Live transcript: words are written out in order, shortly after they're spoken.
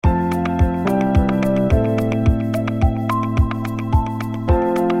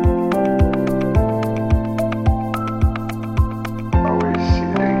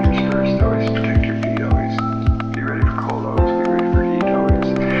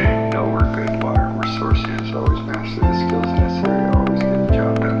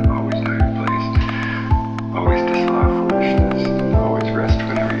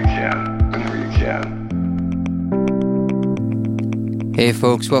Hey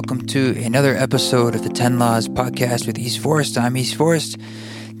folks, welcome to another episode of the 10 Laws podcast with East Forest. I'm East Forest.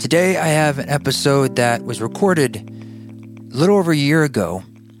 Today I have an episode that was recorded a little over a year ago,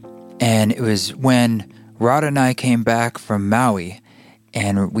 and it was when Rada and I came back from Maui,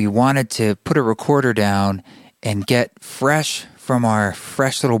 and we wanted to put a recorder down and get fresh from our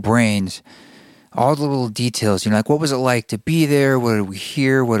fresh little brains all the little details, like what was it like to be there? What did we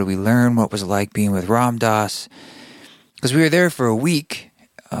hear? What did we learn? What was it like being with Ram Dass? Because we were there for a week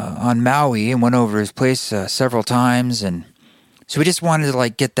on Maui and went over his place several times. And so we just wanted to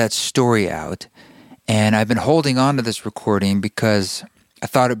get that story out. And I've been holding on to this recording because I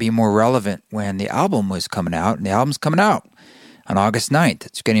thought it'd be more relevant when the album was coming out. And the album's coming out on August 9th.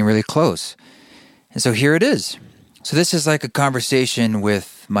 It's getting really close. And so here it is. So this is like a conversation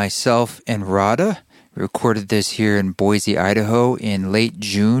with myself and Rada. We recorded this here in Boise, Idaho in late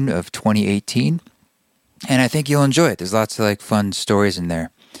June of 2018. And I think you'll enjoy it. There's lots of fun stories in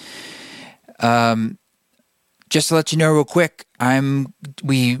there. Just to let you know real quick,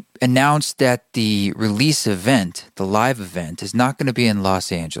 we announced that the release event, the live event, is not going to be in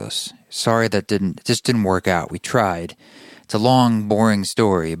Los Angeles. Sorry it just didn't work out. We tried. It's a long, boring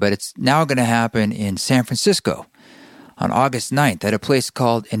story, but it's now going to happen in San Francisco on August 9th at a place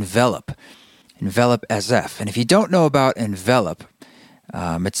called Envelop SF. And if you don't know about Envelop,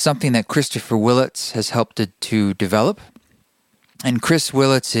 it's something that Christopher Willits has helped to develop. And Chris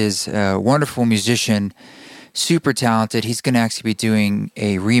Willits is a wonderful musician, super talented. He's going to actually be doing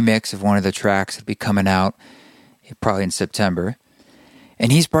a remix of one of the tracks that'll be coming out probably in September.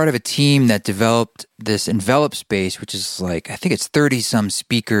 And he's part of a team that developed this Envelop space, which is I think it's 30-some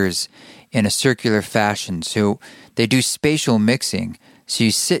speakers in a circular fashion. So they do spatial mixing. So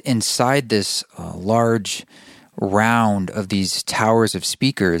you sit inside this large round of these towers of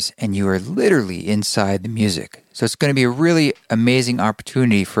speakers, and you are literally inside the music. So it's going to be a really amazing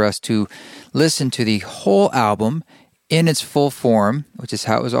opportunity for us to listen to the whole album in its full form, which is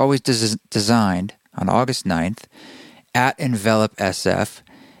how it was always designed, on August 9th at Envelop SF,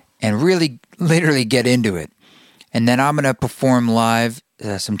 and really literally get into it. And then I'm going to perform live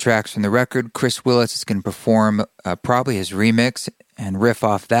some tracks from the record. Chris Willits is going to perform probably his remix and riff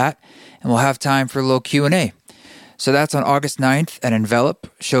off that, and we'll have time for a little Q&A. So that's on August 9th at Envelop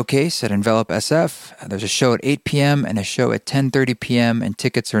Showcase at Envelop SF. There's a show at 8 p.m. and a show at 10:30 p.m. and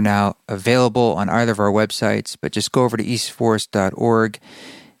tickets are now available on either of our websites. But just go over to eastforest.org,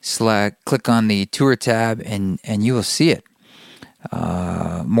 click on the tour tab, and you will see it.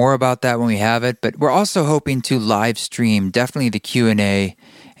 More about that when we have it. But we're also hoping to live stream definitely the Q&A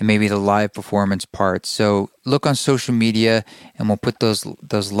and maybe the live performance parts. So look on social media, and we'll put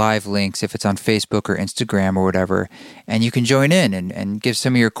those live links if it's on Facebook or Instagram or whatever. And you can join in and give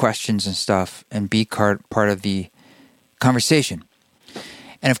some of your questions and stuff and be part of the conversation.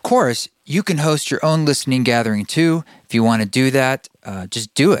 And of course, you can host your own listening gathering too. If you want to do that,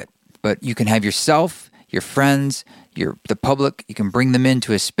 just do it. But you can have yourself, your friends, the public, you can bring them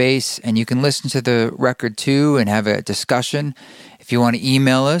into a space and you can listen to the record too and have a discussion. If you want to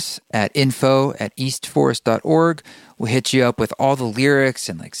email us at info@eastforest.org, we'll hit you up with all the lyrics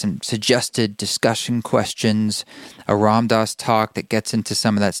and some suggested discussion questions, a Ram Dass talk that gets into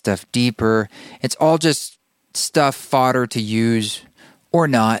some of that stuff deeper. It's all just stuff, fodder to use or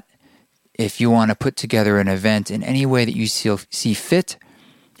not if you want to put together an event in any way that you see fit.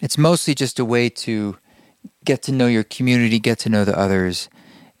 It's mostly just a way to get to know your community, get to know the others,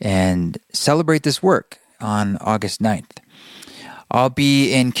 and celebrate this work on August 9th. I'll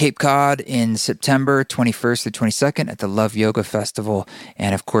be in Cape Cod in September 21st through 22nd at the Love Yoga Festival.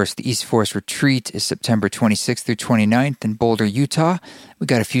 And of course, the East Forest Retreat is September 26th through 29th in Boulder, Utah. We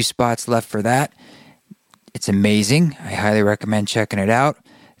got a few spots left for that. It's amazing. I highly recommend checking it out.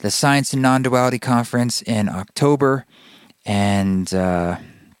 The Science and Non-Duality Conference in October. And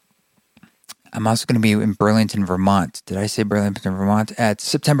I'm also going to be in Burlington, Vermont. Did I say Burlington, Vermont? At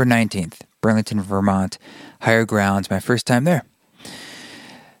September 19th, Burlington, Vermont. Higher Grounds, my first time there.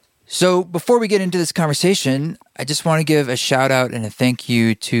 So before we get into this conversation, I just want to give a shout out and a thank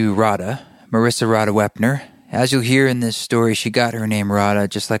you to Rada, Marissa Rada Wepner. As you'll hear in this story, she got her name Rada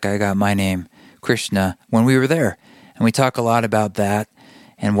just like I got my name, Krishna, when we were there. And we talk a lot about that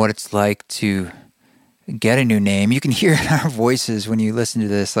and what it's like to get a new name. You can hear in our voices when you listen to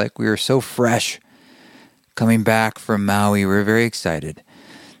this, we were so fresh coming back from Maui. We were very excited.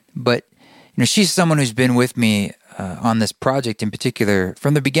 But, she's someone who's been with me on this project in particular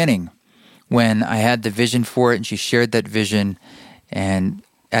from the beginning when I had the vision for it, and she shared that vision. And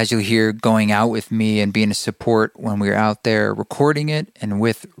as you'll hear, going out with me and being a support when we were out there recording it and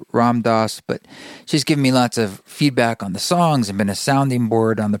with Ram Dass. But she's given me lots of feedback on the songs and been a sounding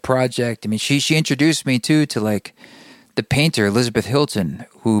board on the project. I mean, she introduced me too to like the painter Elizabeth Hilton,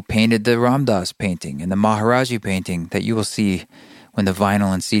 who painted the Ram Dass painting and the Maharaji painting that you will see when the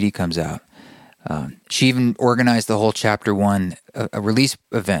vinyl and CD comes out. She even organized the whole Chapter 1 a release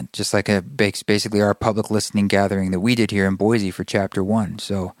event, just like basically our public listening gathering that we did here in Boise for Chapter 1.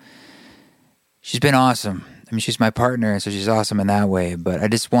 So she's been awesome. I mean, she's my partner, and so she's awesome in that way. But I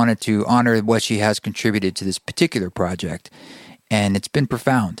just wanted to honor what she has contributed to this particular project, and it's been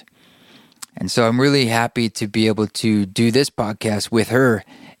profound. And so I'm really happy to be able to do this podcast with her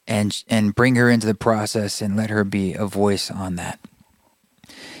and bring her into the process and let her be a voice on that.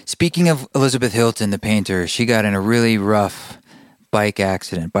 Speaking of Elizabeth Hilton, the painter, she got in a really rough bicycle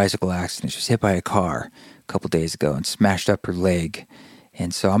accident. She was hit by a car a couple days ago and smashed up her leg.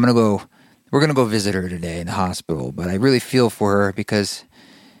 And so we're going to go visit her today in the hospital. But I really feel for her because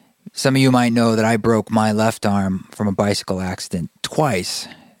some of you might know that I broke my left arm from a bicycle accident twice,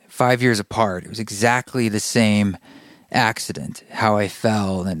 5 years apart. It was exactly the same accident, how I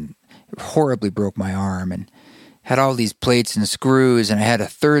fell and horribly broke my arm and had all these plates and screws, and I had a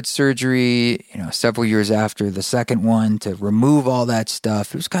third surgery, several years after the second one to remove all that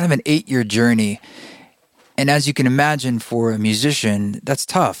stuff. It was kind of an 8-year journey. And as you can imagine, for a musician, that's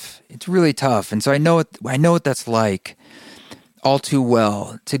tough. It's really tough. And so I know what that's like all too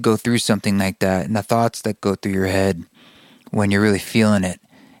well to go through something like that and the thoughts that go through your head when you're really feeling it.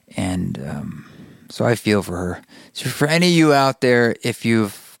 And so I feel for her. So for any of you out there, if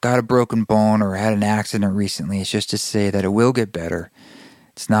you've got a broken bone or had an accident recently, it's just to say that it will get better.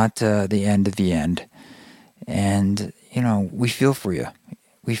 It's not the end of the end. And, we feel for you.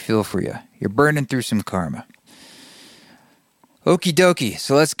 We feel for you. You're burning through some karma. Okie dokie.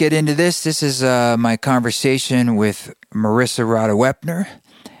 So let's get into this. This is my conversation with Marissa Rada-Wepner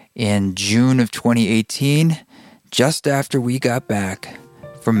in June of 2018, just after we got back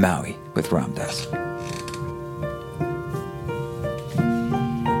from Maui with Ram Dass.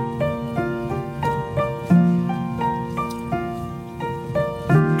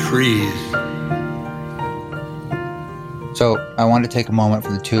 Trees. So I want to take a moment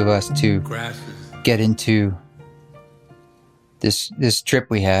for the two of us to get into this trip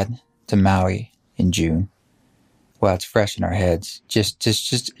we had to Maui in June. Well, it's fresh in our heads. Just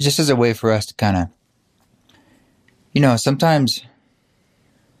as a way for us to kind of, sometimes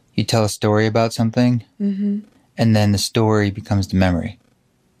you tell a story about something, and then the story becomes the memory.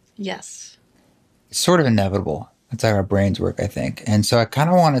 Yes. It's sort of inevitable. That's how our brains work, I think. And so I kind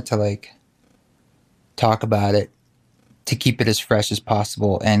of wanted to talk about it to keep it as fresh as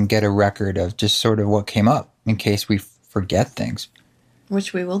possible and get a record of just sort of what came up in case we forget things.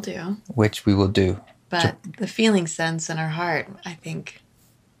 Which we will do. So, But the feeling sense in our heart, I think,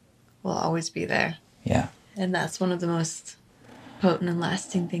 will always be there. Yeah. And that's one of the most potent and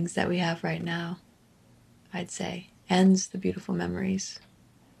lasting things that we have right now, I'd say. And the beautiful memories.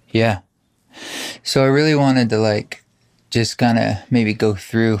 Yeah. So I really wanted to just kind of maybe go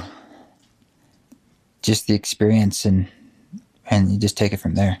through just the experience and just take it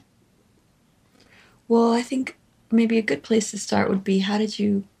from there. Well, I think maybe a good place to start would be, how did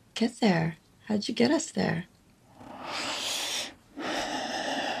you get there? How did you get us there?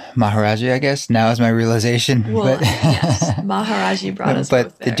 Maharaji, I guess, now is my realization. Well, yes, Maharaji brought us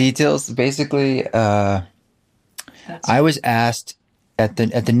both there. The details, basically, I was asked at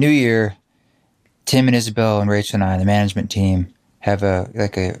the New Year. Tim and Isabel and Rachel and I, the management team, have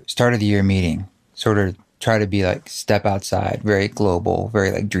a start of the year meeting. Sort of try to be step outside, very global,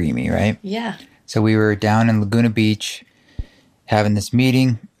 very dreamy, right? Yeah. So we were down in Laguna Beach having this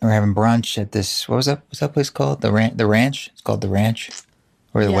meeting. We're having brunch at this, what's that place called? The Ranch? It's called The Ranch?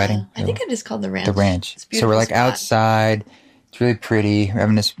 Or the wedding? I think it is called The Ranch. The Ranch. It's So we're spot. outside. It's really pretty. We're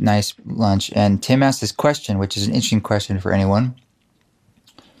having this nice lunch. And Tim asked this question, which is an interesting question for anyone.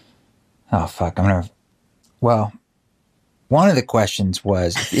 Oh, fuck. Well, one of the questions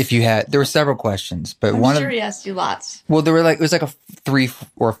was there were several questions, but I'm sure he asked you lots. Well, there were it was a 3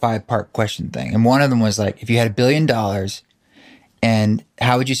 or 5 part question thing. And one of them was if you had $1 billion and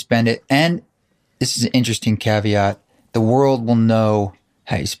how would you spend it? And this is an interesting caveat. The world will know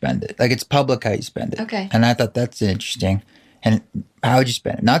how you spend it. It's public how you spend it. Okay. And I thought that's interesting. And how would you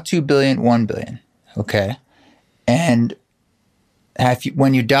spend it? Not $2 billion, $1 billion. Okay. And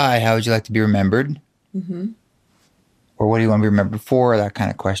when you die, how would you like to be remembered? Mm-hmm. Or what do you want to be remembered for? That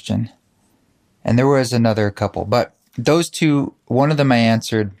kind of question. And there was another couple. But those two, one of them I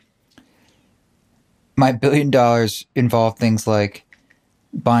answered, my $1 billion involved things like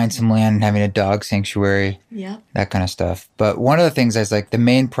buying some land and having a dog sanctuary, Yeah. that kind of stuff. But one of the things is like the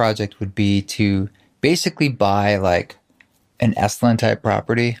main project would be to basically buy like an Esalen type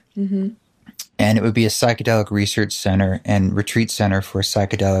property. Mm-hmm. And it would be a psychedelic research center and retreat center for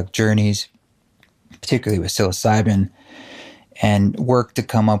psychedelic journeys, particularly with psilocybin, and work to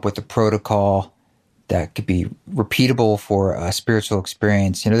come up with a protocol that could be repeatable for a spiritual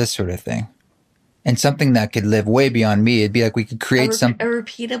experience, this sort of thing. And something that could live way beyond me. It'd be like we could create a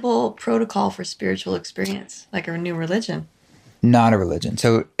repeatable protocol for spiritual experience, like a new religion. Not a religion.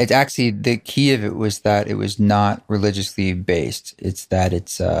 So it's actually, the key of it was that it was not religiously based. It's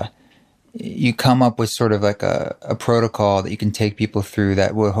that you come up with sort of like a protocol that you can take people through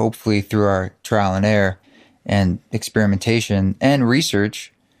that will hopefully, through our trial and error and experimentation and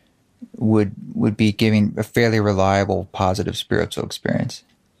research, would be giving a fairly reliable, positive spiritual experience.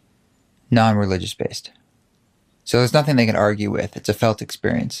 Non-religious based. So there's nothing they can argue with. It's a felt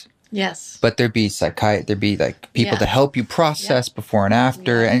experience. Yes. But there'd be like people to help you process before and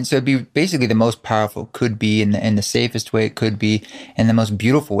after. And so it'd be basically the most powerful it could be in the safest way it could be, and the most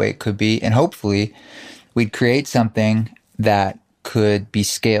beautiful way it could be. And hopefully we'd create something that could be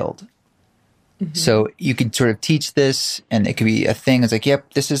scaled. Mm-hmm. So you could sort of teach this, and it could be a thing. It's like,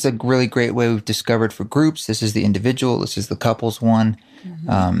 yep, this is a really great way we've discovered for groups. This is the individual. This is the couples one.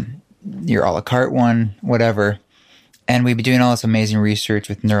 Mm-hmm. Your a la carte one, whatever. And we'd be doing all this amazing research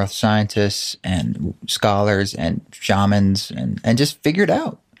with neuroscientists and scholars and shamans and just figure it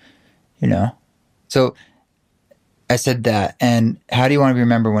out, So I said that. And how do you want to be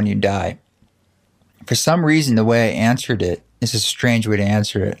remembered when you die? For some reason, the way I answered it is a strange way to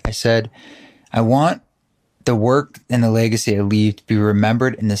answer it. I said, I want the work and the legacy I leave to be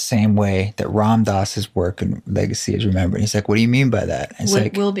remembered in the same way that Ram Dass's work and legacy is remembered. He's like, what do you mean by that? It's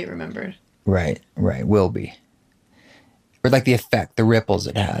will be remembered. Right, will be. Or like the effect, the ripples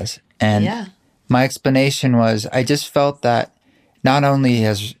it has. And my explanation was, I just felt that not only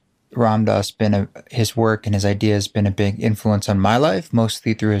has Ram Dass been his work and his ideas been a big influence on my life,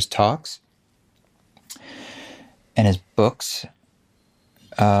 mostly through his talks and his books,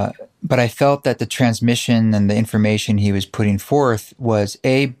 but I felt that the transmission and the information he was putting forth was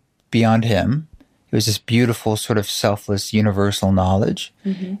beyond him. It was this beautiful sort of selfless universal knowledge.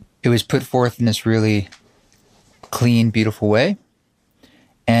 Mm-hmm. It was put forth in this really clean, beautiful way,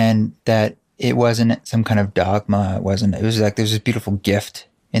 and that it wasn't some kind of dogma. It was like there's this beautiful gift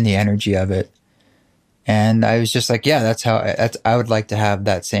in the energy of it. And I was just like, yeah, that's how I would like to have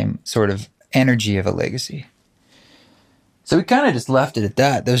that same sort of energy of a legacy. So we kind of just left it at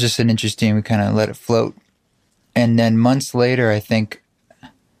that. That was just we kind of let it float. And then months later, I think,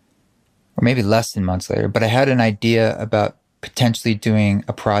 or maybe less than months later, but I had an idea about potentially doing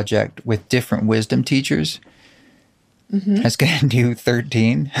a project with different wisdom teachers. Mm-hmm. I was going to do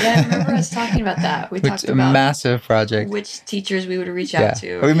 13. Yeah, I remember us talking about that. We talked about a massive project. Which teachers we would reach out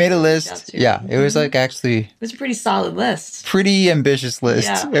to. We made a list. Yeah, mm-hmm. It was like actually... It was a pretty solid list. Pretty ambitious list.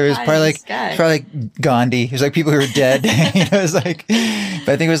 Yeah, it was probably like Gandhi. It was like people who were dead. It was like...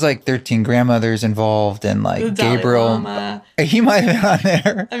 But I think it was like 13 grandmothers involved and like Gabriel. Lama. He might have been on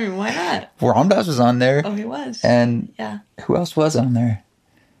there. I mean, why not? Ram Dass was on there. Oh, he was. And who else was on there?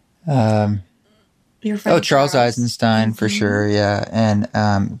 Your friend Charles Eisenstein, mm-hmm. for sure, yeah.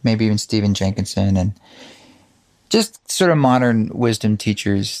 And maybe even Stephen Jenkinson, and just sort of modern wisdom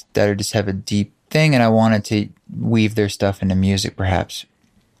teachers that just have a deep thing, and I wanted to weave their stuff into music, perhaps.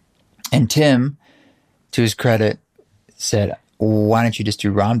 And Tim, to his credit, said, why don't you just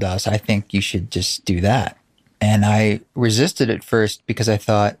do Ram Dass? I think you should just do that. And I resisted at first because I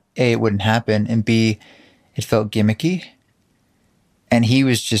thought, A, it wouldn't happen, and B, it felt gimmicky. And he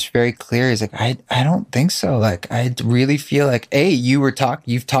was just very clear. He's like, I don't think so. Like, I really feel like, A, you've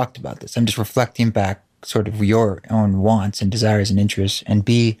talked about this. I'm just reflecting back sort of your own wants and desires and interests. And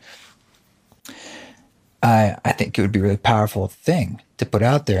B, I think it would be a really powerful thing to put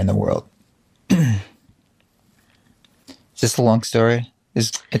out there in the world. Is this a long story?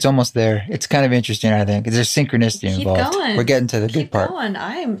 It's almost there. It's kind of interesting, I think. There's synchronicity involved. Keep going. We're getting to the good part. Keep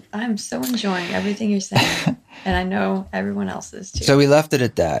going. I'm so enjoying everything you're saying. And I know everyone else is too. So we left it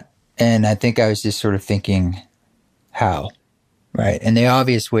at that. And I think I was just sort of thinking, how? Right? And the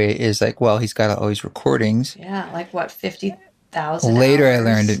obvious way is like, well, he's got all these recordings. Yeah, like what, 50,000 Later hours? I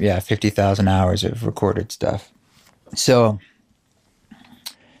learned, 50,000 hours of recorded stuff. So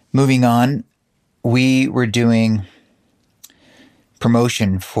moving on, we were doing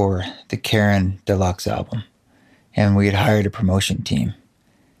promotion for the Karen Deluxe album. And we had hired a promotion team.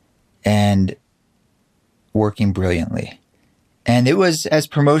 And working brilliantly. And it was, as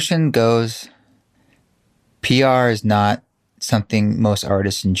promotion goes, PR is not something most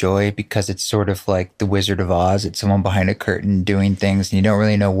artists enjoy because it's sort of like the Wizard of Oz. It's someone behind a curtain doing things and you don't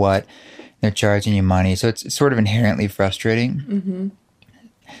really know what. They're charging you money. So it's sort of inherently frustrating. Mm-hmm.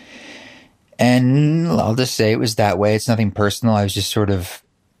 And I'll just say it was that way. It's nothing personal. I was just sort of,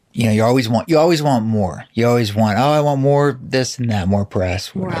 you always want more. You always want, I want more this and that, more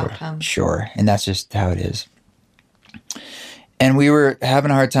press, more whatever. outcome. Sure. And that's just how it is. And we were having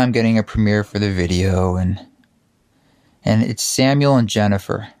a hard time getting a premiere for the video, and it's Samuel and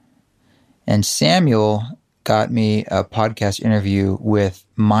Jennifer. And Samuel got me a podcast interview with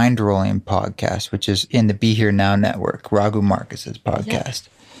Mind Rolling Podcast, which is in the Be Here Now network, Raghu Marcus's podcast.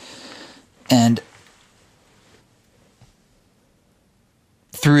 Yeah. And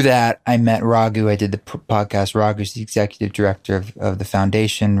through that, I met Raghu. I did the podcast. Raghu's the executive director of the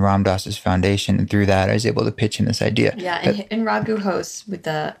foundation, Ram Dass's foundation. And through that, I was able to pitch him this idea. Yeah, and Raghu hosts with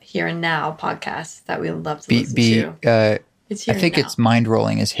the Here and Now podcast that we love to listen to. It's Here I think it's Mind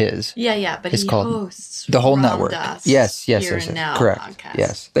Rolling is his. Yeah, but it's he called hosts the whole Ram network. Dass Yes, Here and Now correct. podcast.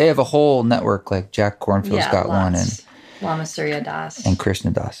 Yes, they have a whole network. Like Jack Kornfield's got one, and Lama Surya Das and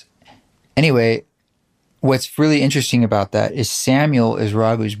Krishna Das. Anyway, what's really interesting about that is Samuel is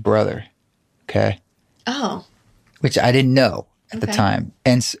Raghu's brother. Okay. Oh. Which I didn't know at the time,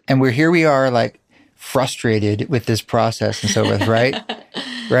 and we are like frustrated with this process and so forth, right?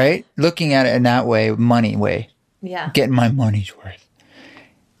 Right? Looking at it in that way, money way. Yeah. Getting my money's worth.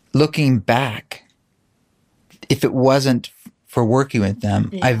 Looking back, if it wasn't for working with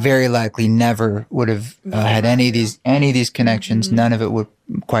them, I very likely never would have had any of these connections. Mm-hmm. None of it would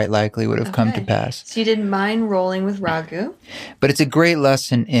quite likely would have come to pass. So you didn't mind rolling with Raghu? But it's a great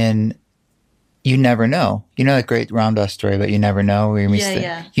lesson in you never know. You know that great Ram Dass story about you never know? Where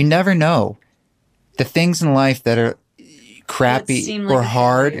you never know. The things in life that are crappy or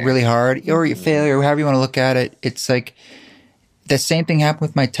hard, really hard, or your failure, or however you want to look at it. It's like the same thing happened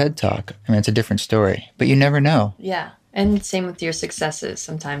with my TED Talk. I mean, it's a different story, but you never know. Yeah. And same with your successes.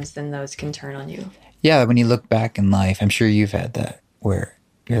 Sometimes then those can turn on you. Yeah. When you look back in life, I'm sure you've had that where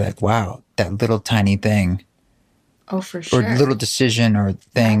you're like, wow, that little tiny thing. Oh, for sure. Or little decision or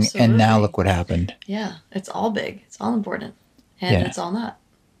thing. Absolutely. And now look what happened. Yeah. It's all big. It's all important. And it's all not.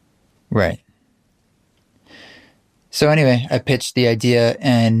 Right. So anyway, I pitched the idea,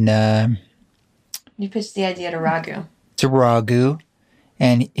 and you pitched the idea to Raghu. To Raghu,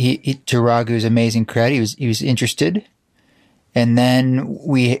 and he to Raghu's amazing credit, he was interested, and then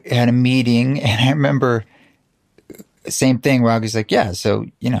we had a meeting, and I remember same thing. Raghu's like, yeah, so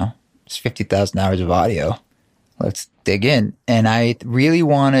it's 50,000 hours of audio. Let's dig in, and I really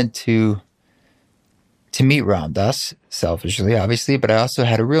wanted to meet Ram Dass, selfishly, obviously, but I also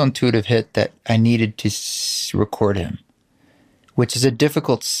had a real intuitive hit that I needed to record him, which is a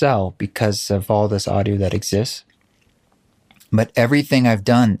difficult sell because of all this audio that exists. But everything I've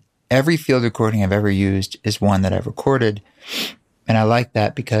done, every field recording I've ever used is one that I've recorded. And I like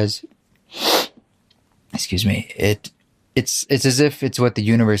that because, excuse me, it's as if it's what the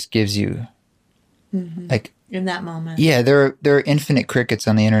universe gives you. Mm-hmm. Like, in that moment. Yeah, there are infinite crickets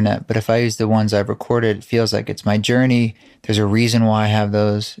on the internet, but if I use the ones I've recorded, it feels like it's my journey. There's a reason why I have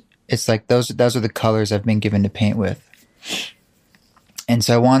those. It's like those are the colors I've been given to paint with. And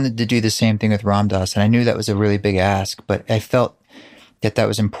so I wanted to do the same thing with Ram Dass, and I knew that was a really big ask, but I felt that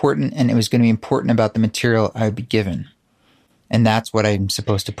was important, and it was going to be important about the material I would be given. And that's what I'm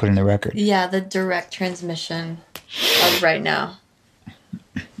supposed to put in the record. Yeah, the direct transmission of right now.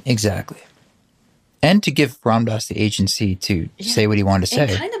 Exactly. And to give Ram Dass the agency to say what he wanted to say.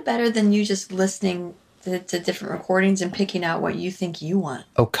 And kind of better than you just listening to different recordings and picking out what you think you want.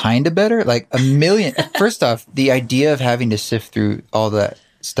 Oh, kind of better? Like a million. First off, the idea of having to sift through all that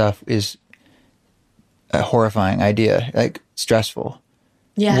stuff is a horrifying idea, like stressful.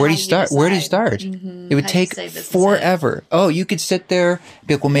 Yeah. Where do you start? Mm-hmm. It would take forever. Oh, you could sit there,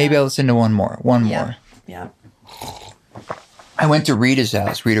 be like, well, maybe I'll listen to one more. Yeah. I went to Rita's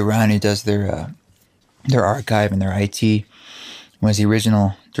house. Rita Rani does their archive and their IT, was the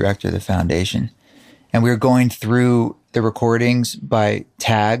original director of the foundation. And we were going through the recordings by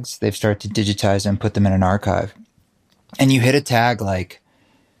tags. They've started to digitize them, put them in an archive. And you hit a tag like,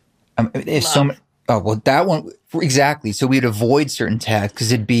 that one, exactly. So we'd avoid certain tags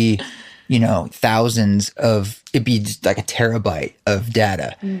because it'd be, it'd be just like a terabyte of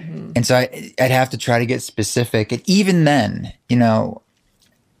data. Mm-hmm. And so I'd have to try to get specific. And even then,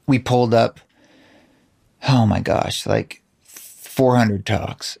 we pulled up, oh my gosh, like 400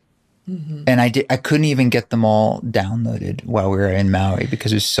 talks. Mm-hmm. And I couldn't even get them all downloaded while we were in Maui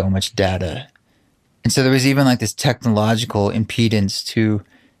because there's so much data. And so there was even like this technological impedance to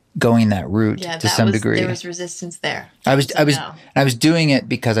going that route Yeah, to some degree. There was resistance there. I was doing it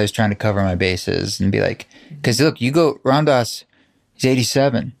because I was trying to cover my bases and be like, because look, you go Ram Dass, he's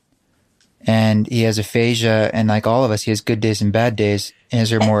 87, and he has aphasia, and like all of us, he has good days and bad days, and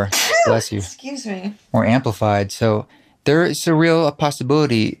his are more, bless you, excuse me, more amplified. So there is a real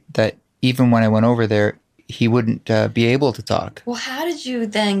possibility that even when I went over there, he wouldn't be able to talk. Well, how did you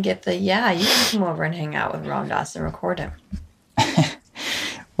then get you can come over and hang out with Ram Dass and record him?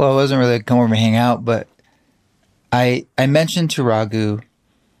 Well, it wasn't really come over and hang out, but I mentioned to Raghu,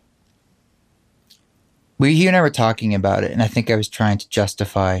 he and I were talking about it, and I think I was trying to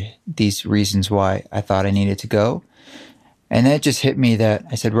justify these reasons why I thought I needed to go. And then it just hit me that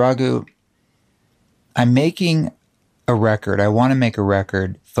I said, Raghu, I'm making a record. I want to make a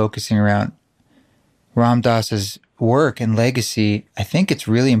record focusing around Ram Dass's work and legacy. I think it's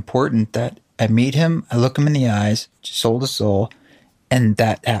really important that I meet him, I look him in the eyes, soul to soul, and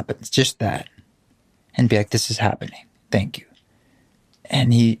that happens, just that. And be like, this is happening. Thank you.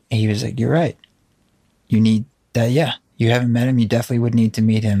 And he was like, you're right. You need that. Yeah. You haven't met him. You definitely would need to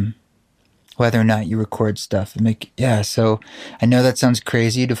meet him, whether or not you record stuff. And make, yeah. So I know that sounds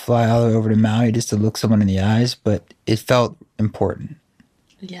crazy to fly all the way over to Maui just to look someone in the eyes, but it felt important.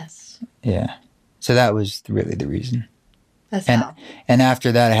 Yes. Yeah. So that was really the reason. That's and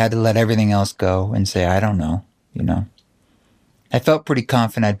after that, I had to let everything else go and say, I don't know, I felt pretty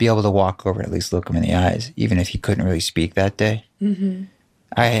confident I'd be able to walk over and at least look him in the eyes, even if he couldn't really speak that day. Mm-hmm.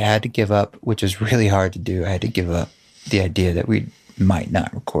 I had to give up, which was really hard to do. I had to give up the idea that we might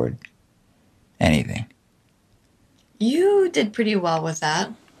not record anything. You did pretty well with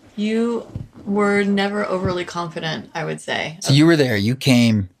that. You were never overly confident, I would say. So you were there. You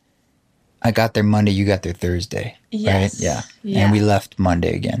came. I got there Monday. You got there Thursday. Yes. Right? Yeah. And we left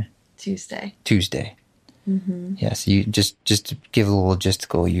Monday again. Tuesday. Mm-hmm. Yeah, so you just to give a little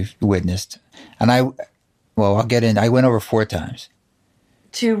logistical, you witnessed. And I'll get in. I went over 4 times.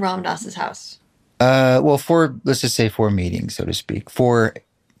 To Ram Dass's house. Let's just say 4 meetings, so to speak. 4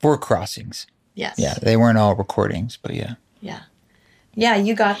 crossings. Yes. Yeah, they weren't all recordings, but yeah. Yeah. Yeah,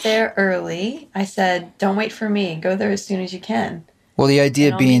 you got there early. I said, don't wait for me. Go there as soon as you can. Well, the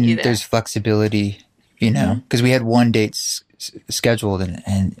idea being there's flexibility, because we had one date scheduled,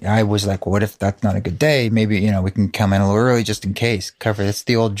 and I was like, well, what if that's not a good day? Maybe, we can come in a little early just in case. Cover. That's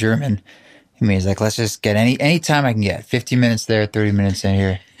the old German. I mean, he's like, let's just get any time I can get. 15 minutes there, 30 minutes in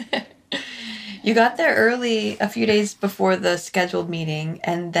here. You got there early a few days before the scheduled meeting,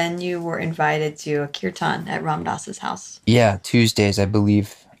 and then you were invited to a kirtan at Ram Dass's house. Yeah, Tuesdays, I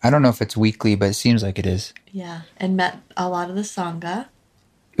believe. I don't know if it's weekly, but it seems like it is. Yeah, and met a lot of the Sangha.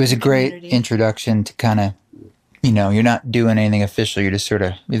 It was a great introduction to kind of, you're not doing anything official. You're just sort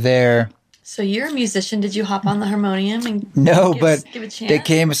of, you're there. So you're a musician. Did you hop on the harmonium and give a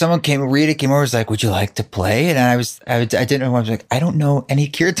chant? Someone came, Rita came over, was like, would you like to play? And I didn't know. I was like, I don't know any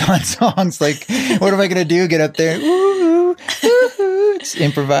kirtan songs. Like, what am I going to do? Get up there, ooh, just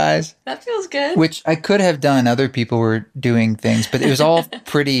improvise. That feels good. Which I could have done. Other people were doing things, but it was all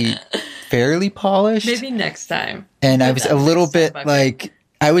pretty fairly polished. Maybe next time. And I was a little bit like,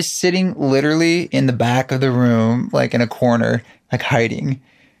 I was sitting literally in the back of the room, like in a corner, like hiding.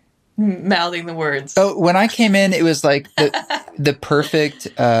 Mouthing the words. Oh, when I came in, it was like the perfect,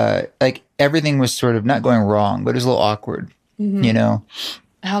 like everything was sort of not going wrong, but it was a little awkward,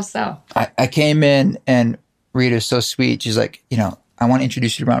 How so? I came in and Rita's so sweet. She's like, I want to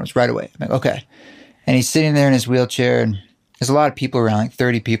introduce you to Ram right away. I'm like, okay. And he's sitting there in his wheelchair, and there's a lot of people around, like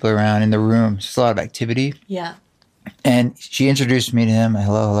 30 people around in the room. There's a lot of activity. Yeah. And she introduced me to him.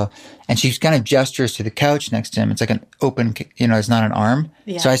 Hello. And she kind of gestures to the couch next to him. It's like an open, it's not an arm.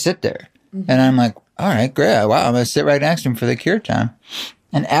 Yeah. So I sit there. Mm-hmm. And I'm like, all right, great. Wow, I'm going to sit right next to him for the kirtan.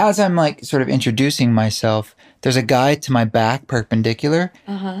 And as I'm like sort of introducing myself, there's a guy to my back perpendicular.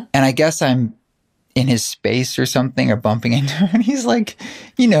 Uh-huh. And I guess I'm in his space or something or bumping into him. And he's like,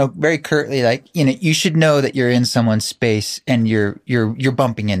 very curtly, like, you should know that you're in someone's space and you're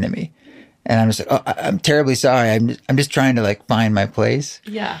bumping into me. And I'm just like, oh, I'm terribly sorry. I'm just trying to like find my place.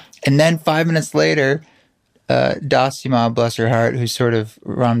 Yeah. And then 5 minutes later, Dasima, bless her heart, who's sort of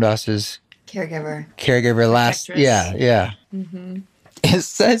Ram Dass's caregiver last. Yeah. Mm-hmm. It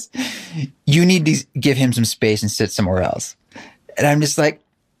says, you need to give him some space and sit somewhere else. And I'm just like,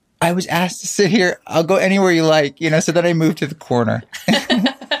 I was asked to sit here. I'll go anywhere you like, so then I moved to the corner.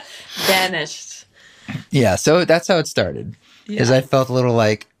 Vanished. Yeah. So that's how it started. Because I felt a little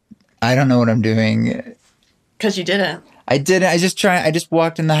like, I don't know what I'm doing. Because you didn't. I didn't. I just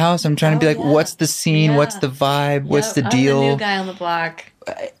walked in the house. I'm trying to be like, what's the scene? Yeah. What's the vibe? What's the deal? I'm the new guy on the block.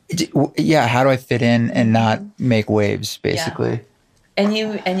 Yeah. How do I fit in and not make waves, basically? And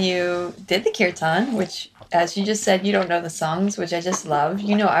you did the kirtan, which, as you just said, you don't know the songs, which I just love.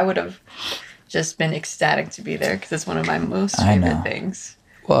 You know, I would have just been ecstatic to be there because it's one of my most favorite things.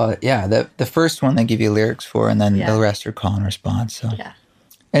 Well, yeah, the first one they give you lyrics for, and then Yeah. the rest are call and response. So Yeah.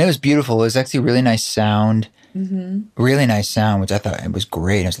 and it was beautiful. It was actually really nice sound, really nice sound, which I thought it was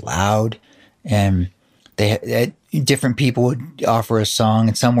great. It was loud, and they had, different people would offer a song,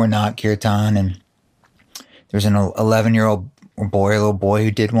 and some were not kirtan. And there was an 11-year-old boy, a little boy,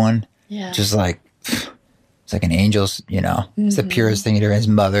 who did one, Yeah. just like it's like an angel's. You know, it's the purest thing to do. His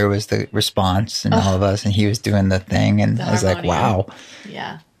mother was the response, and all of us, and he was doing the thing, and The I was like, harmonium. wow.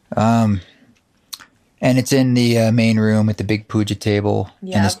 Yeah. And it's in the main room with the big puja table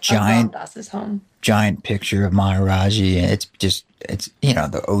Yeah. and this of giant, Ram Dass's home. giant picture of Maharaji. And it's you know,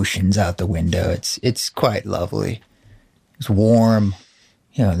 the ocean's out the window. It's quite lovely. It's warm.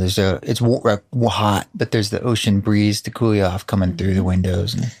 You know, it's hot, but there's the ocean breeze to cool you off coming through the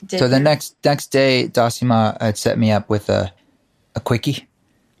windows. And so the next day, Dasima had set me up with a quickie,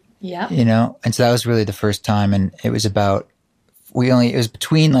 Yeah. you know, and so that was really the first time. And it was about it was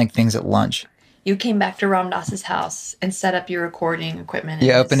between like things at lunch. You came back to Ram Dass's house and set up your recording equipment.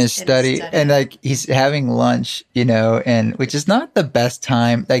 Yeah, up in his study, and like he's having lunch, you know, and which is not the best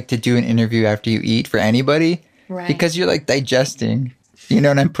time like to do an interview after you eat for anybody, Right. because you're like digesting, you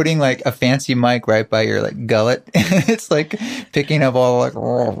know, and I'm putting like a fancy mic right by your like gullet. It's like picking up all like,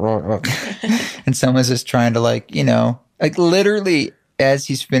 and someone's just trying to like, you know, like literally as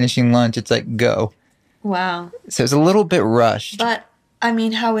he's finishing lunch, it's like go. Wow. So it's a little bit rushed. But I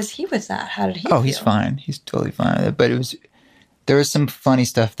mean, how was he with that? How did he? Oh, he's feel? fine. He's totally fine with it. But there was some funny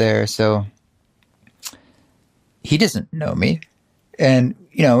stuff there. So he doesn't know me, and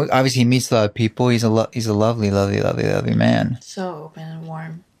you know, obviously he meets a lot of people. He's a lovely, lovely, lovely, lovely man. So open and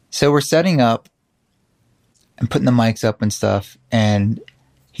warm. So we're setting up and putting the mics up and stuff, and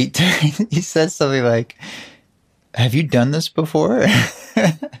he he says something like, "Have you done this before?"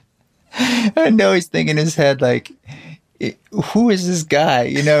 I know he's thinking in his head like, who is this guy?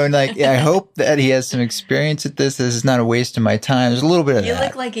 You know, and like, I hope that he has some experience at this. This is not a waste of my time. There's a little bit of You that.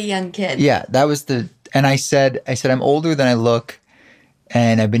 look like a young kid. Yeah, that was and I said, I'm older than I look,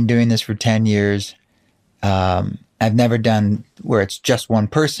 and I've been doing this for 10 years. I've never done where it's just one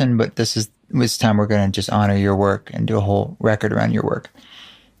person, but this time we're going to just honor your work and do a whole record around your work.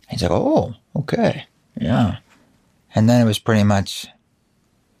 He's like, oh, okay. Yeah. And then it was pretty much,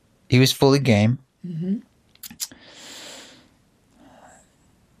 he was fully game. Mm-hmm.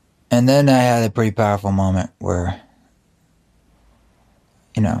 And then I had a pretty powerful moment where,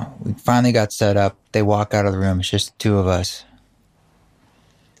 you know, we finally got set up. They walk out of the room. It's just the two of us.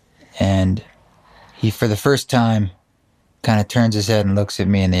 And he, for the first time, kind of turns his head and looks at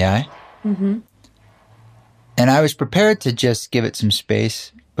me in the eye. Mm-hmm. And I was prepared to just give it some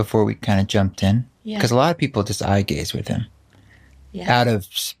space before we kind of jumped in. Yeah. Because a lot of people just eye gaze with him. Yeah. Out of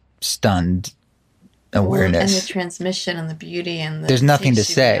stunned awareness. And the transmission and the beauty and the there's nothing to takes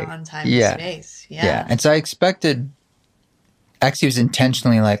you say. beyond time Yeah. and space. Yeah. And so I expected, actually, it was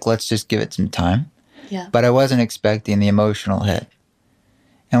intentionally like, let's just give it some time. Yeah. But I wasn't expecting the emotional hit.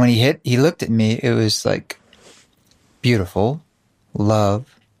 And when he looked at me, it was like beautiful,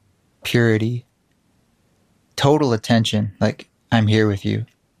 love, purity, total attention. Like, I'm here with you.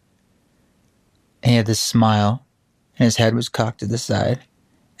 And he had this smile, and his head was cocked to the side.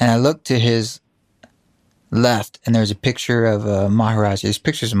 And I looked to his left, and there was a picture of Maharaji. There's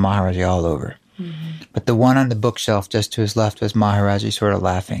pictures of Maharaji all over. Mm-hmm. But the one on the bookshelf just to his left was Maharaji sort of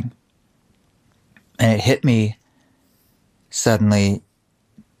laughing. And it hit me suddenly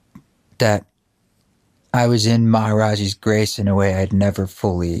that I was in Maharaji's grace in a way I'd never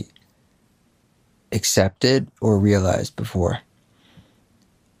fully accepted or realized before.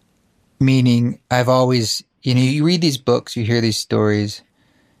 Meaning, I've always, you know, you read these books, you hear these stories,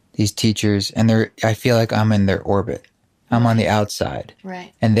 these teachers, and I feel like I'm in their orbit. I'm on the outside.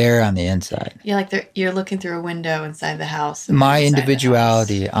 Right. And they're on the inside. You're like you're looking through a window inside the house. and My they're inside the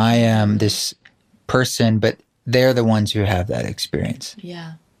individuality, house. I am this person, but they're the ones who have that experience.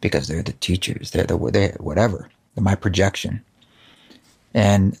 Yeah. Because they're the teachers, they're whatever, they're my projection.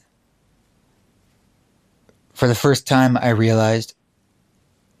 And for the first time, I realized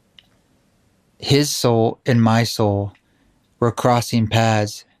his soul and my soul were crossing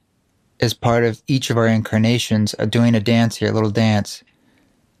paths as part of each of our incarnations, doing a dance here, a little dance.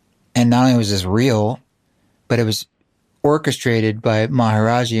 And not only was this real, but it was orchestrated by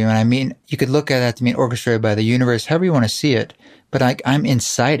Maharaji. And I mean, you could look at that to mean orchestrated by the universe, however you want to see it. But I'm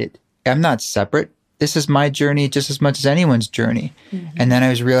inside it. I'm not separate. This is my journey just as much as anyone's journey. Mm-hmm. And then I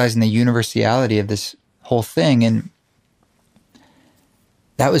was realizing the universality of this whole thing. And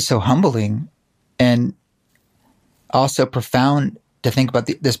that was so humbling and also profound to think about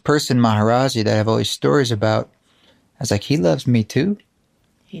this person, Maharaji, that I have all these stories about. I was like, he loves me too.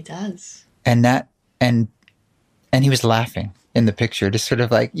 He does. And he was laughing in the picture, just sort of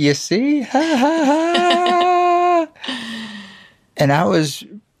like, you see? Ha, ha, ha. And that was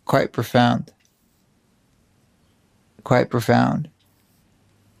quite profound. Quite profound.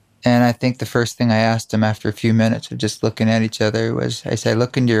 And I think the first thing I asked him after a few minutes of just looking at each other was, I said,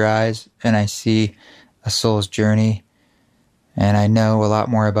 look into your eyes and I see a soul's journey. And I know a lot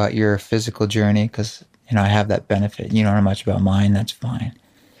more about your physical journey because, I have that benefit. You don't know much about mine, that's fine.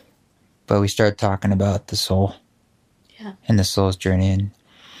 But we started talking about the soul. Yeah. And the soul's journey.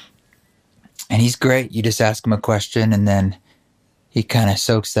 And he's great. You just ask him a question and then he kind of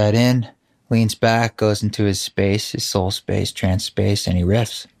soaks that in, leans back, goes into his space, his soul space, trance space, and he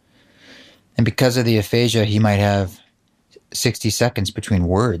riffs. And because of the aphasia, he might have 60 seconds between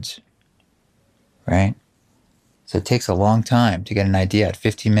words, right? So it takes a long time to get an idea at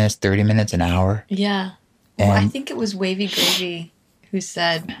 15 minutes, 30 minutes, an hour. Yeah. Well, I think it was Wavy Gravy who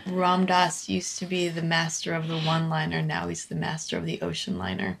said Ram Dass used to be the master of the one-liner. Now he's the master of the ocean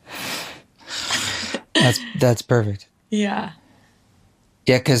liner. That's perfect. Yeah.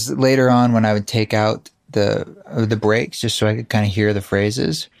 Yeah, because later on when I would take out the breaks just so I could kind of hear the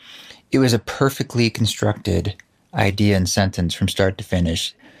phrases, it was a perfectly constructed idea and sentence from start to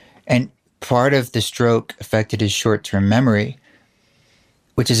finish. And part of the stroke affected his short-term memory,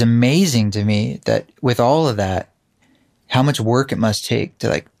 which is amazing to me that with all of that, how much work it must take to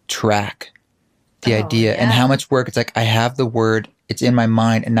like track the idea and how much work it's like, I have the word, it's in my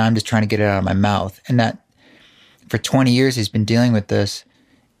mind, and now I'm just trying to get it out of my mouth. And that for 20 years, he's been dealing with this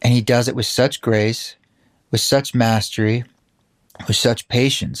and he does it with such grace, with such mastery, with such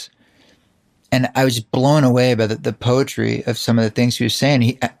patience. And I was blown away by the poetry of some of the things he was saying.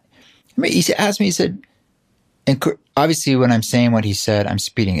 He asked me, he said, and obviously when I'm saying what he said, I'm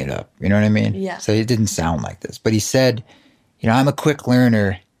speeding it up. You know what I mean? Yeah. So it didn't sound like this. But he said, I'm a quick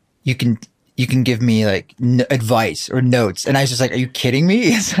learner. You can give me like advice or notes. And I was just like, are you kidding me?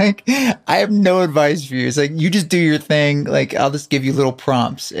 It's like, I have no advice for you. It's like, you just do your thing. Like, I'll just give you little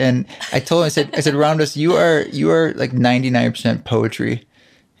prompts. And I told him, I said, Ram Dass, you are like 99% poetry.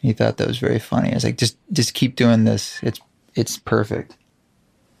 He thought that was very funny. I was like, just keep doing this. It's perfect.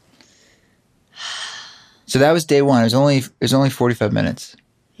 So that was day one. It was only 45 minutes.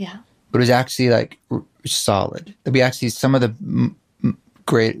 Yeah. But it was actually like solid. We actually, some of the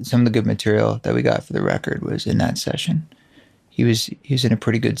good material that we got for the record was in that session. He was in a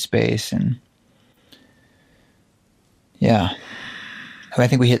pretty good space, and yeah, I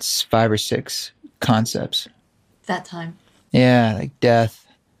think we hit 5 or 6 concepts. That time. Yeah, like death,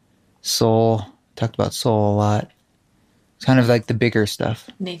 soul. Talked about soul a lot. It's kind of like the bigger stuff.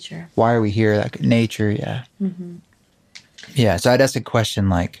 Nature. Why are we here? Like nature, yeah. Mm-hmm. Yeah, so I'd ask a question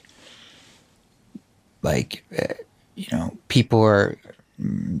like, people are,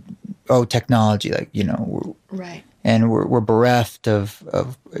 technology, like, right. And we're bereft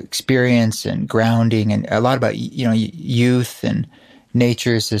of experience and grounding and a lot about, youth and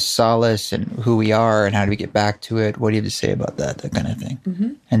nature is this solace and who we are and how do we get back to it. What do you have to say about that kind of thing?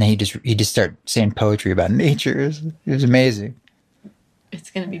 Mm-hmm. And then he just started saying poetry about nature. It was amazing. It's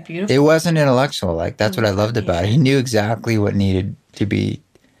going to be beautiful. It wasn't intellectual. Like, that's what I loved about it. He knew exactly what needed to be.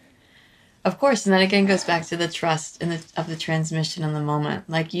 Of course. And that again goes back to the trust of the transmission in the moment.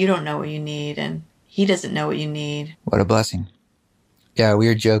 Like, you don't know what you need and he doesn't know what you need. What a blessing. Yeah, we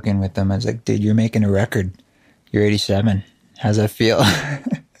were joking with him. I was like, dude, you're making a record. You're 87. How's that feel?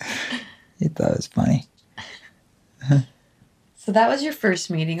 He thought it was funny. So that was your first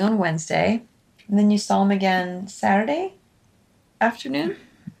meeting on Wednesday. And then you saw him again Saturday afternoon?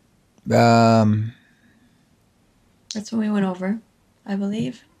 That's when we went over, I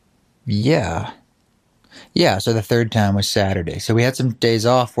believe. Yeah. Yeah, so the third time was Saturday. So we had some days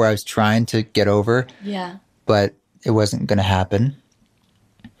off where I was trying to get over. Yeah. But it wasn't going to happen.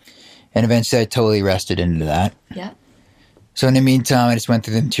 And eventually I totally rested into that. Yeah. So in the meantime, I just went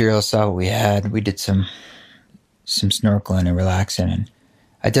through the material, saw what we had. We did some snorkeling and relaxing. And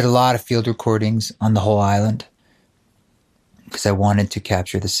I did a lot of field recordings on the whole island because I wanted to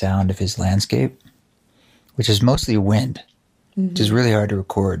capture the sound of his landscape, which is mostly wind, which is really hard to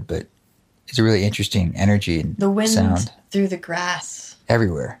record, but it's a really interesting energy and the wind sound. Through the grass.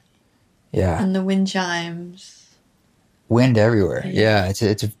 Everywhere. Yeah. And the wind chimes. Wind everywhere. Yeah,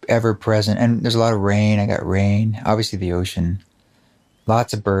 it's ever present. And there's a lot of rain. I got rain. Obviously the ocean.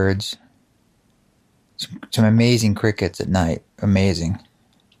 Lots of birds. Some amazing crickets at night. Amazing.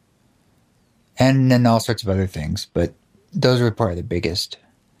 And then all sorts of other things. But those were probably the biggest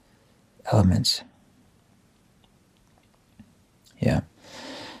Elements. Yeah.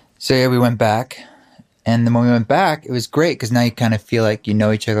 So yeah, we went back. And then when we went back, it was great because now you kind of feel like you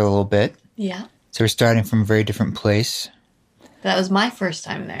know each other a little bit. Yeah. So we're starting from a very different place. That was my first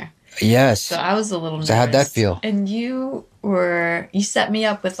time there. Yes. So I was a little nervous. So how'd that feel? And you set me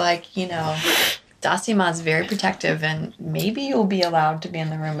up with like, you know, Dasima's very protective and maybe you'll be allowed to be in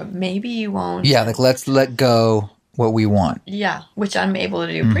the room, but maybe you won't. Yeah, like let's let go what we want. Yeah, which I'm able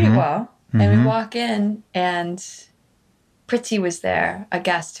to do pretty well. Mm-hmm. And we walk in and Priti was there, a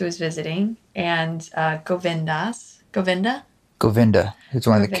guest who was visiting, and Govinda. It's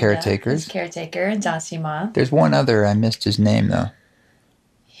one of the caretakers. His caretaker, and Dasima. There's one other. I missed his name, though.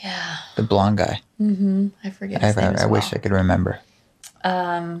 Yeah. The blonde guy. Mm-hmm. I forget his name as well. I wish I could remember.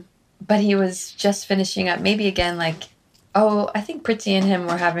 But he was just finishing up. Maybe again, like, I think Priti and him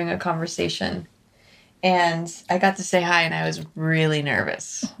were having a conversation. And I got to say hi, and I was really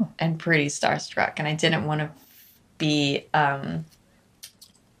nervous and pretty starstruck. And I didn't want to be...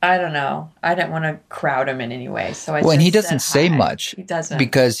 I don't know. I didn't want to crowd him in any way. So I and he doesn't say much. He doesn't.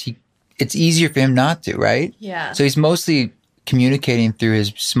 Because it's easier for him not to, right? Yeah. So he's mostly communicating through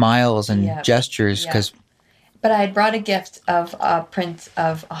his smiles and gestures. But I had brought a gift of a print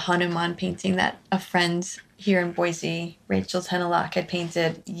of a Hanuman painting that a friend here in Boise, Rachel Tenelak, had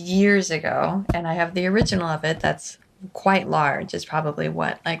painted years ago. And I have the original of it that's quite large. It's probably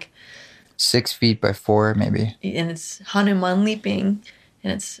like 6 feet by 4, maybe. And it's Hanuman leaping.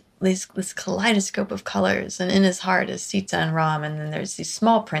 And it's this kaleidoscope of colors. And in his heart is Sita and Ram. And then there's these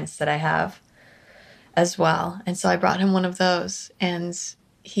small prints that I have as well. And so I brought him one of those. And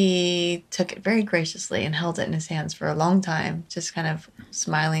he took it very graciously and held it in his hands for a long time, just kind of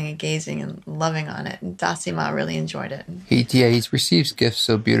smiling and gazing and loving on it. And Dasima really enjoyed it. He receives gifts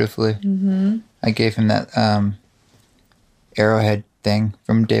so beautifully. Mm-hmm. I gave him that arrowhead thing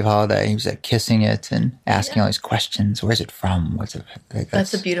from Dave Holliday. He was like kissing it and asking all these questions. Where's it from? What's it? Like,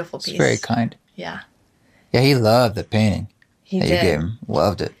 that's a beautiful piece. It's very kind. Yeah. Yeah, he loved the painting. He did. You gave him.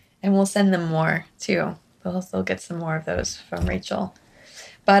 Loved it. And we'll send them more too. They'll get some more of those from Rachel.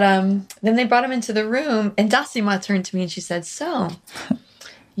 But then they brought him into the room, and Dasima turned to me and she said, "So,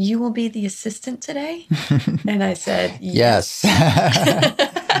 you will be the assistant today?" And I said, "Yes."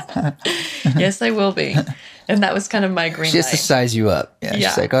 Yes, I will be. And that was kind of my green light. She has to size you up. Yeah.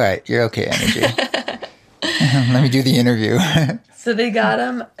 She's like, all right, you're okay, energy. Let me do the interview. So they got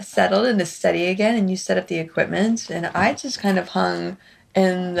him settled and to steady again, and you set up the equipment. And I just kind of hung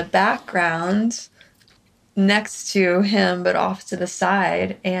in the background next to him, but off to the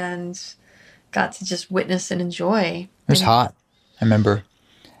side, and got to just witness and enjoy. It was hot. I remember.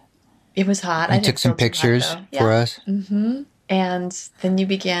 It was hot. I took some pictures for us. Mm-hmm. And then you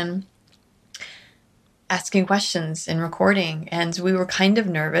began asking questions and recording. And we were kind of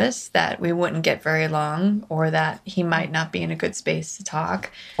nervous that we wouldn't get very long or that he might not be in a good space to talk.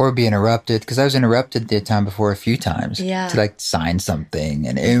 Or be interrupted. Because I was interrupted the time before a few times. Yeah. To like sign something.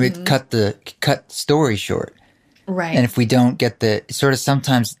 And it would cut the story short. Right. And if we don't get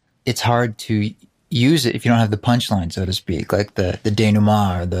sometimes it's hard to use it if you don't have the punchline, so to speak. Like the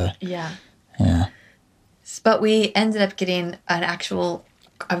denouement or the... Yeah. Yeah. But we ended up getting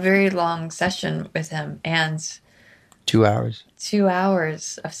a very long session with him, and 2 hours. 2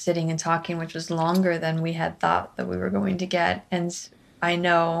 hours of sitting and talking, which was longer than we had thought that we were going to get. And I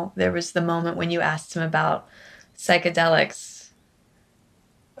know there was the moment when you asked him about psychedelics.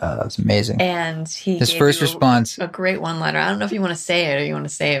 That was amazing. And his first response, a great one-liner. I don't know if you want to say it or you want to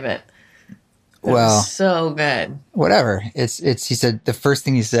save it. Well, was so good. Whatever. He said the first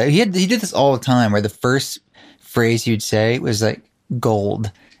thing he said. He did this all the time. Where the first phrase he'd say was like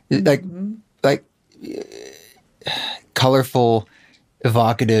gold, like colorful,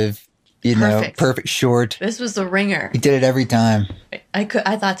 evocative. Perfect, short. This was the ringer. He did it every time. I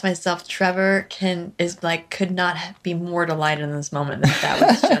thought to myself, Trevor could not be more delighted in this moment than that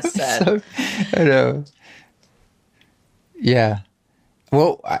was just said. I know. Yeah.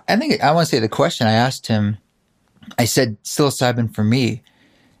 Well, I think I want to say the question I asked him, I said, psilocybin for me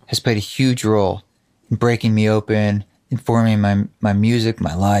has played a huge role in breaking me open, informing my music,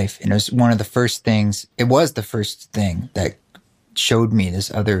 my life. And it was the first thing that showed me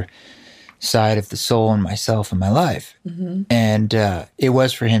this other side of the soul and myself and my life. Mm-hmm. And it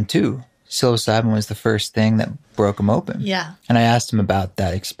was for him too. Psilocybin was the first thing that broke him open. Yeah. And I asked him about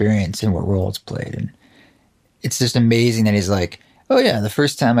that experience and what role it's played. And it's just amazing that he's like, oh yeah, the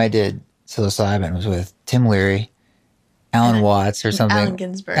first time I did psilocybin was with Tim Leary, Alan Watts or something. Allen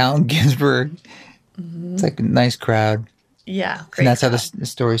Ginsberg. Mm-hmm. It's like a nice crowd. Yeah. And that's how the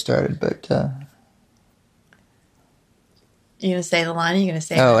story started. But You gonna say the line? Or you gonna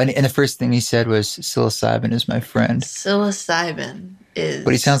say? Oh, and the first thing he said was psilocybin is my friend. Psilocybin is.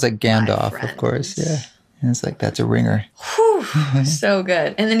 But he sounds like my Gandalf, friend. of course. Yeah. And it's like, that's a ringer. Whew, so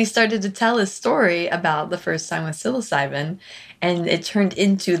good. And then he started to tell his story about the first time with psilocybin, and it turned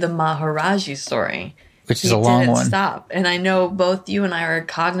into the Maharaji story. Which is a long one. Stop. And I know both you and I are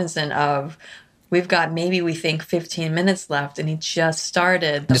cognizant of, we've got maybe we think 15 minutes left, and he just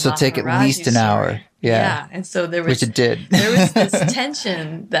started. This will take at least an hour. Yeah. And so there was, which it did. There was this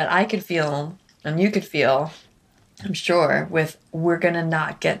tension that I could feel and you could feel, I'm sure, with we're going to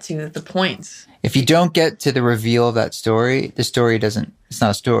not get to the points. If you don't get to the reveal of that story, the story doesn't, it's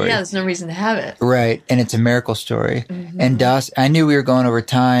not a story. Yeah, there's no reason to have it. Right. And it's a miracle story. Mm-hmm. And I knew we were going over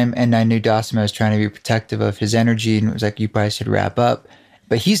time, and I knew Dosima was trying to be protective of his energy, and it was like, you probably should wrap up.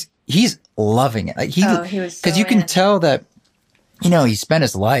 But he's loving it. Like he was so, because you can tell that, he spent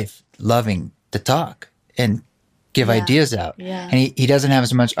his life loving to talk and give ideas out. Yeah. And he doesn't have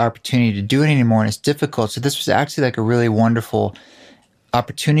as much opportunity to do it anymore, and it's difficult. So this was actually like a really wonderful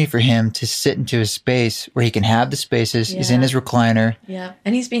opportunity for him to sit into a space where he can have the spaces. He's in his recliner. Yeah.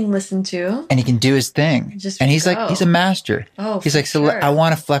 And he's being listened to. And he can do his thing. And he's like, he's a master. Oh, he's like, so sure. I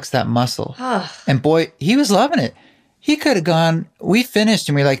want to flex that muscle. And boy, he was loving it. He could have gone, we finished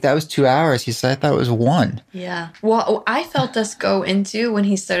and we were like, that was 2 hours. He said, I thought it was 1. Yeah. Well, I felt us go into, when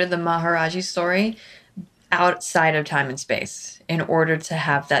he started the Maharaji story, outside of time and space in order to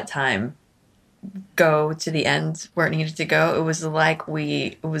have that time go to the end where it needed to go. It was like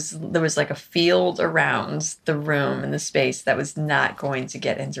there was like a field around the room and the space that was not going to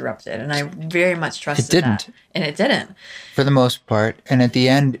get interrupted, and I very much trusted that. And it didn't, for the most part. And at the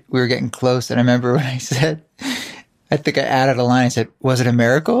end, we were getting close, and I remember when I said, I think I added a line. I said, "Was it a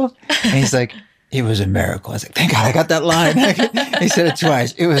miracle?" And he's like, "It was a miracle." I was like, "Thank God I got that line." He said it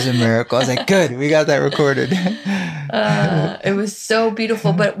twice. It was a miracle. I was like, "Good, we got that recorded." It was so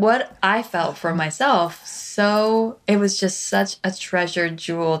beautiful. But what I felt for myself, it was just such a treasured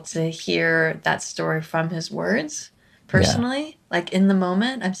jewel to hear that story from his words personally. Yeah. Like in the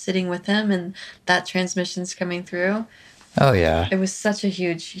moment, I'm sitting with him and that transmission's coming through. Oh, yeah. It was such a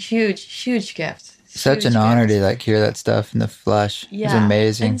huge, huge, huge gift. Such an honor to like hear that stuff in the flesh. Yeah. It's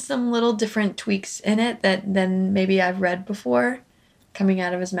amazing. And some little different tweaks in it than maybe I've read before coming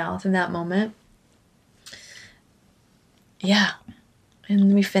out of his mouth in that moment. Yeah.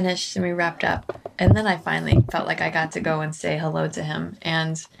 And we finished and we wrapped up. And then I finally felt like I got to go and say hello to him.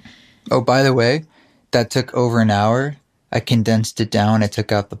 And oh, by the way, that took over an hour. I condensed it down. I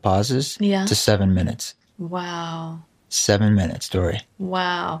took out the pauses to 7 minutes. Wow. 7 minute story.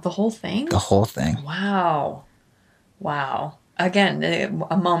 Wow. The whole thing? The whole thing. Wow. Wow. Again,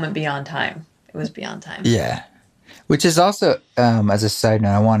 a moment beyond time. It was beyond time. Yeah. Which is also, as a side note,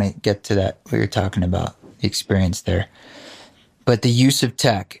 I want to get to that, what you're talking about, the experience there. But the use of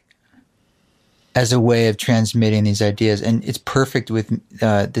tech as a way of transmitting these ideas. And it's perfect with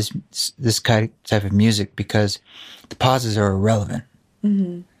this type of music because the pauses are irrelevant.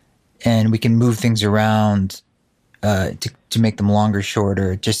 Mm-hmm. And we can move things around to make them longer,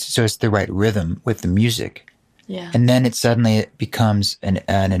 shorter, just so it's the right rhythm with the music. Yeah. And then it becomes an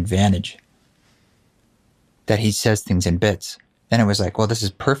advantage that he says things in bits. Then it was like, well, this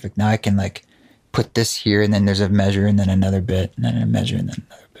is perfect. Now I can like put this here, and then there's a measure, and then another bit, and then a measure, and then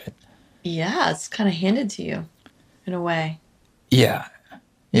another bit. Yeah, it's kind of handed to you in a way. Yeah.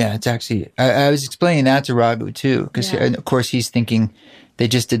 Yeah, it's actually, I was explaining that to Raghu too, because of course he's thinking they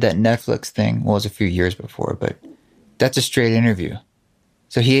just did that Netflix thing. Well, it was a few years before, but that's a straight interview.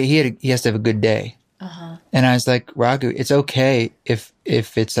 So he has to have a good day. Uh-huh. And I was like, Raghu, it's okay if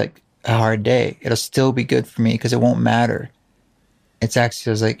it's like a hard day. It'll still be good for me because it won't matter. It's actually,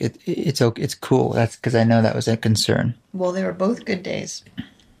 I was like, it's okay, it's cool. That's because I know that was a concern. Well, they were both good days.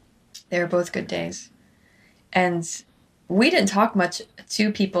 And we didn't talk much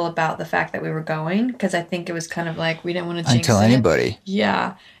to people about the fact that we were going because I think it was kind of like we didn't want to jinx until anybody.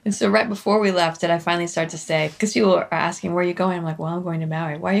 Yeah. And so right before we left, did I finally start to say, because people are asking, where are you going? I'm like, well, I'm going to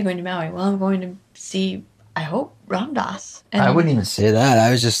Maui. Why are you going to Maui? Well, I'm going to see, I hope, Ram Dass. And I wouldn't even say that.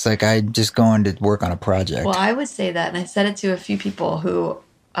 I was just like, I'm just going to work on a project. Well, I would say that. And I said it to a few people who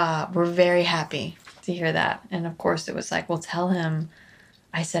were very happy to hear that. And of course, it was like, well, tell him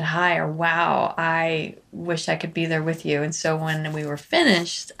I said hi, or wow, I wish I could be there with you. And so when we were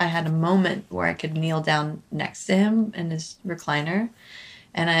finished, I had a moment where I could kneel down next to him in his recliner.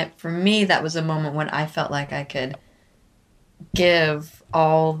 And for me, that was a moment when I felt like I could give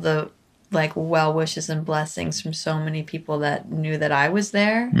all the like well wishes and blessings from so many people that knew that I was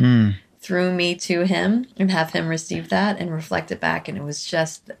there through me to him, and have him receive that and reflect it back. And it was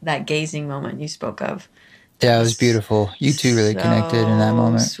just that gazing moment you spoke of Yeah, it was beautiful. You two really connected in that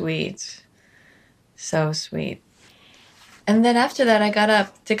moment. Sweet. So sweet. And then after that, I got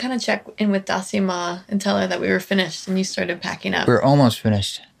up to kind of check in with Dasima and tell her that we were finished, and you started packing up. We were almost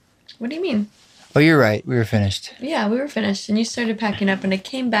finished. What do you mean? Oh, you're right. We were finished. Yeah, we were finished, and you started packing up, and I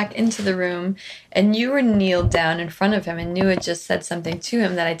came back into the room, and you were kneeled down in front of him, and you had just said something to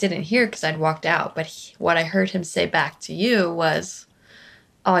him that I didn't hear because I'd walked out. But what I heard him say back to you was,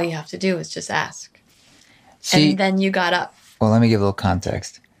 all you have to do is just ask. See, and then you got up. Well, let me give a little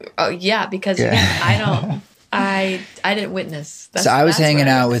context. Oh, yeah, because again, I didn't witness. So I was hanging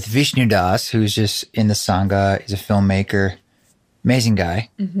out with Vishnu Das, who's just in the Sangha. He's a filmmaker, amazing guy,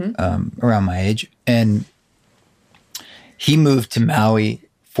 around my age. And he moved to Maui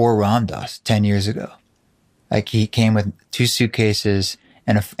for Ram Dass 10 years ago. Like he came with 2 suitcases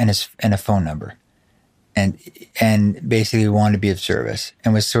and a phone number. And basically wanted to be of service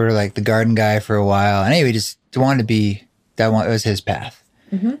and was sort of like the garden guy for a while. And anyway, just wanted to be, it was his path.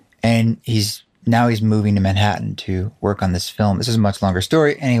 Mm-hmm. And he's moving to Manhattan to work on this film. This is a much longer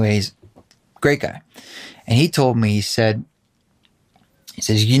story. Anyways, great guy. And he told me, he says,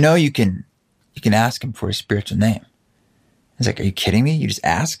 you can ask him for his spiritual name. I was like, are you kidding me? You just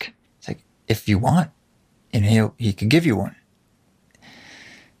ask? It's like, if you want, and he could give you one.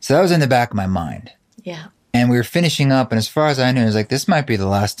 So that was in the back of my mind. Yeah. And we were finishing up, and as far as I knew, it was like, this might be the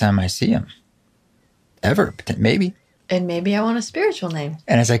last time I see him. Ever. Maybe. And maybe I want a spiritual name.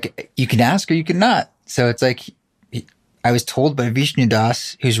 And it's like, you can ask or you can not. So it's like, I was told by Vishnu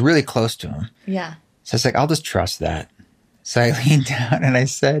Das, who's really close to him. Yeah. So it's like, I'll just trust that. So I leaned down and I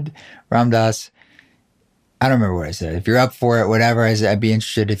said, Ram Dass, I don't remember what I said. If you're up for it, whatever, I said, I'd be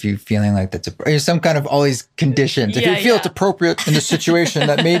interested if you're feeling like that's some kind of all these conditions. If you feel it's appropriate in the situation,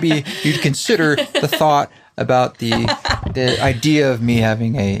 that maybe you'd consider the thought about the idea of me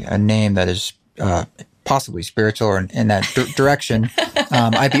having a name that is possibly spiritual or in that direction.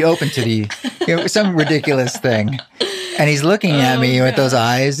 I'd be open to some ridiculous thing. And he's looking at me with those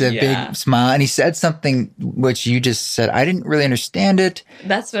eyes, a big smile. And he said something which you just said. I didn't really understand it.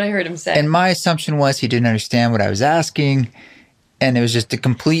 That's what I heard him say. And my assumption was he didn't understand what I was asking. And it was just a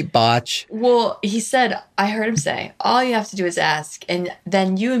complete botch. Well, he said, I heard him say, all you have to do is ask. And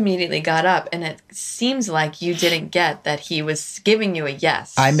then you immediately got up. And it seems like you didn't get that he was giving you a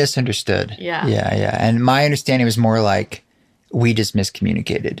yes. I misunderstood. Yeah. Yeah. And my understanding was more like we just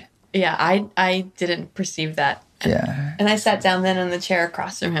miscommunicated. Yeah, I didn't perceive that. And I sat down then in the chair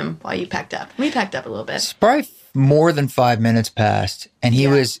across from him while you packed up. We packed up a little bit. It's probably more than 5 minutes passed, and he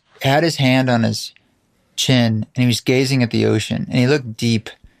had his hand on his chin, and he was gazing at the ocean, and he looked deep.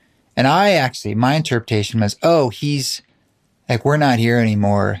 And my interpretation was, he's like, we're not here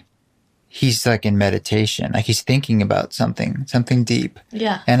anymore. He's like in meditation, like he's thinking about something deep.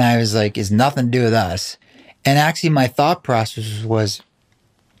 Yeah. And I was like, it's nothing to do with us. And actually, my thought process was,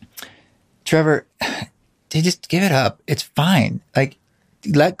 Trevor, just give it up. It's fine. Like,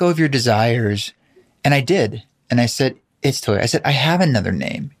 let go of your desires. And I did. And I said, I said, I have another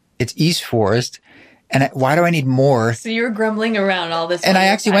name. It's East Forest. And why do I need more? So you were grumbling around all this. And I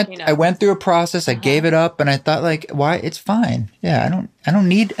actually went through a process. I gave it up and I thought like, why? It's fine. Yeah. I don't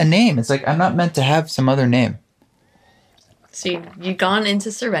need a name. It's like, I'm not meant to have some other name. So you'd gone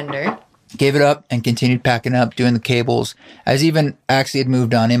into surrender. Gave it up and continued packing up, doing the cables. I was even actually had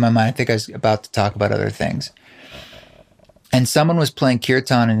moved on in my mind. I think I was about to talk about other things. And someone was playing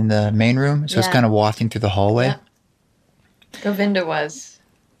kirtan in the main room. So I was kind of walking through the hallway. Yeah. Govinda was,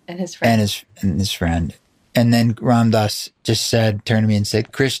 and his friend. And his friend. And then Ram Dass just turned to me and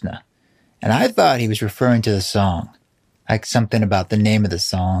said, Krishna. And I thought he was referring to the song, like something about the name of the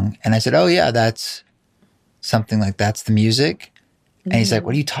song. And I said, oh yeah, that's something like that's the music. And he's like,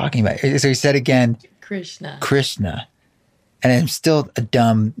 what are you talking about? So he said again, Krishna. And I'm still a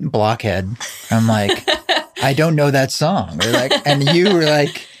dumb blockhead. I'm like, I don't know that song. And you were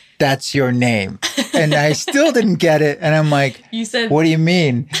like, that's your name. And I still didn't get it. And I'm like, you said, what do you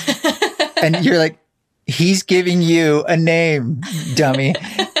mean? And you're like, he's giving you a name, dummy.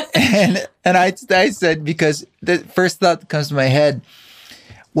 And I said, because the first thought that comes to my head,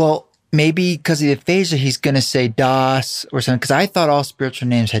 well, maybe because of the aphasia, he's going to say Das or something. Because I thought all spiritual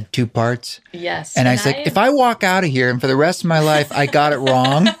names had 2 parts. Yes. And I was like, if I walk out of here and for the rest of my life I got it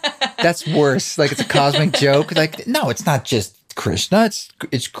wrong, that's worse. Like it's a cosmic joke. Like, no, it's not just Krishna.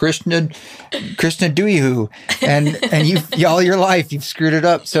 It's Krishna Duihu. And you all your life you've screwed it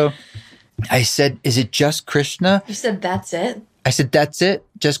up. So I said, is it just Krishna? You said, that's it? I said, that's it?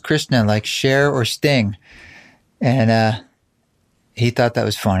 Just Krishna, like Cher or Sting. And he thought that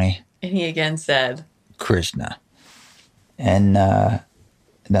was funny. And he again said, Krishna. And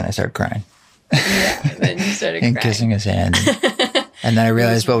then I started crying. Yeah. And then you started and crying. kissing his hand. And then I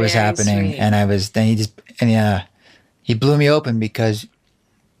realized what was very happening. sweet. And he blew me open because,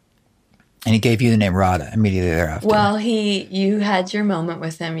 and he gave you the name Radha immediately thereafter. Well, you had your moment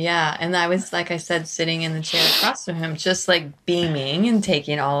with him, yeah. And I was, like I said, sitting in the chair across from him, just like beaming and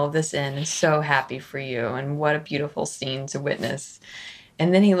taking all of this in and so happy for you. And what a beautiful scene to witness.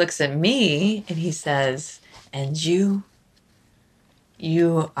 And then he looks at me and he says, and you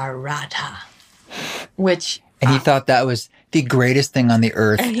are Radha. And he thought that was the greatest thing on the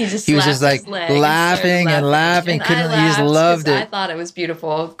earth. And he was just like laughing and laughing. He just loved it. I thought it was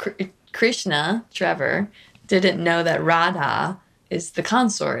beautiful. Krishna, Trevor, didn't know that Radha is the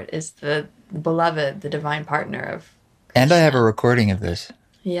consort, is the beloved, the divine partner of Krishna. And I have a recording of this.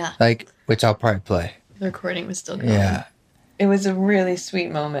 Yeah. Which I'll probably play. The recording was still going. Yeah. It was a really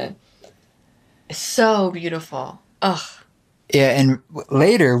sweet moment. So beautiful. Ugh. Yeah, and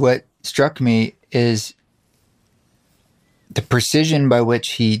later what struck me is the precision by which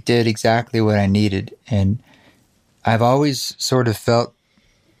he did exactly what I needed. And I've always sort of felt,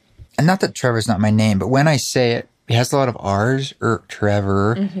 and not that Trevor's not my name, but when I say it, it has a lot of R's, or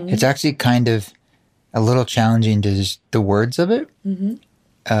Trevor. Mm-hmm. It's actually kind of a little challenging to just the words of it. Mm-hmm.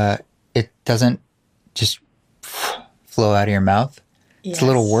 It doesn't just flow out of your mouth. Yes. It's a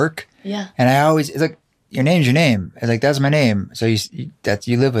little work. Yeah. And it's like, your name's your name. It's like, that's my name. So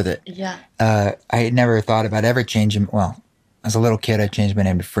you live with it. Yeah. I had never thought about ever changing. Well, as a little kid, I changed my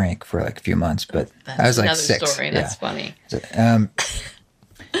name to Frank for like a few months, but I was like 6. Story. That's funny.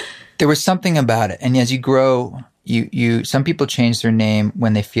 There was something about it. And as you grow, some people change their name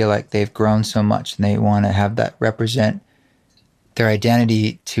when they feel like they've grown so much and they want to have that represent their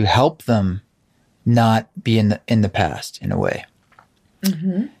identity to help them not be in the past in a way.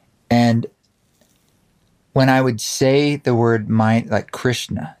 Mm-hmm. And when I would say the word like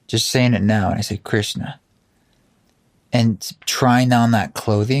Krishna, just saying it now, and I say Krishna, and trying on that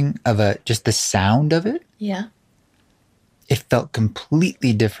clothing of just the sound of it, yeah, it felt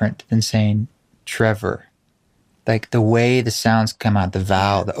completely different than saying Trevor. Like the way the sounds come out, the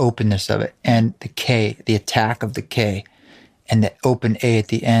vowel, the openness of it, and the K, the attack of the K, and the open A at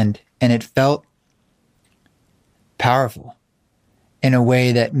the end. And it felt powerful in a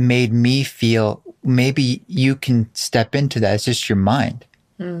way that made me feel maybe you can step into that. It's just your mind.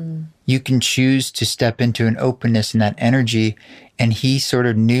 Mm. You can choose to step into an openness and that energy. And he sort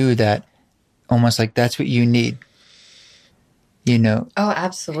of knew that, almost like, that's what you need. You know? Oh,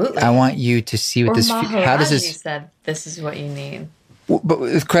 absolutely. I want you to see what how does this... said, this is what you need. But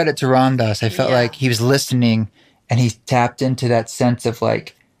with credit to Ram Dass, I felt like he was listening and he tapped into that sense of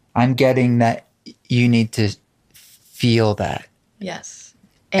like, I'm getting that you need to feel that. Yes.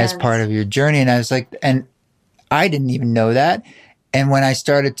 As part of your journey. And I was like, and I didn't even know that. And when I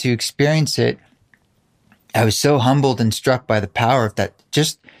started to experience it, I was so humbled and struck by the power of that,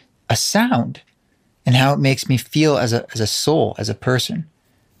 just a sound, and how it makes me feel as a soul, as a person.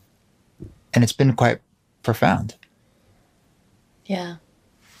 And it's been quite profound. Yeah.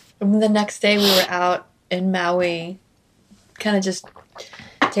 The next day we were out in Maui, kind of just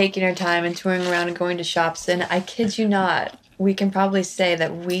taking our time and touring around and going to shops. And I kid you not, we can probably say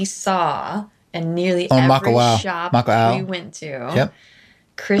that we saw in nearly every shop we went to,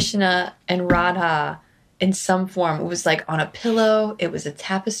 Krishna and Radha in some form. It was like on a pillow. It was a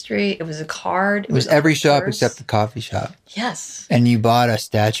tapestry. It was a card. It was every shop except the coffee shop. Yes. And you bought a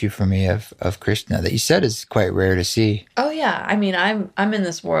statue for me of Krishna that you said is quite rare to see. Oh yeah. I mean, I'm in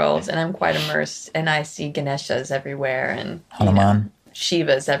this world and I'm quite immersed, and I see Ganeshas everywhere and Hanuman.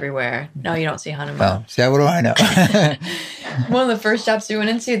 Shivas everywhere. No, you don't see Hanuman. Oh, see, what do I know? One of the first shops we went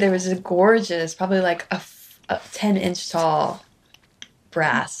into, there was a gorgeous, probably like a 10-inch tall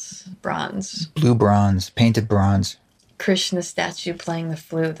bronze, blue bronze, painted bronze Krishna statue playing the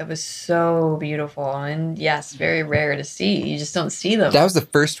flute. That was so beautiful, and yes, very rare to see. You just don't see them. That was the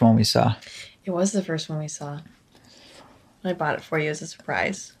first one we saw. It was the first one we saw. I bought it for you as a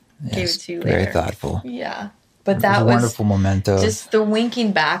surprise. Yes, gave it to you later. Very thoughtful. Yeah. But that was a wonderful memento. Just the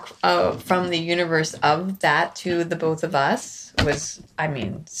winking back from the universe of that to the both of us was, I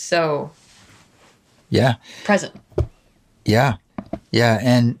mean, so present. Yeah. Yeah.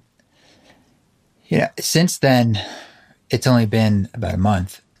 And, since then, it's only been about a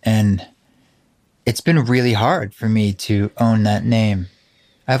month. And it's been really hard for me to own that name.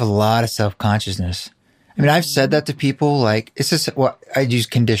 I have a lot of self-consciousness. I mean, I've said that to people, like, it's just, I use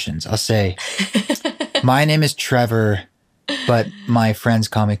conditions. I'll say, my name is Trevor, but my friends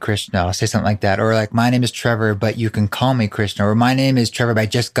call me Krishna. I'll say something like that. Or like, my name is Trevor, but you can call me Krishna. Or my name is Trevor, but I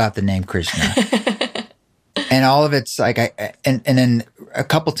just got the name Krishna. And all of it's like, and then a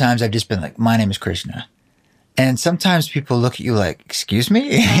couple times I've just been like, my name is Krishna. And sometimes people look at you like, excuse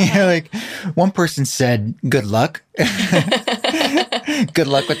me? Like one person said, good luck. Good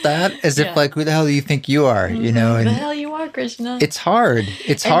luck with that. As if like, who the hell do you think you are? You know, who and the hell you are, Krishna? it's hard.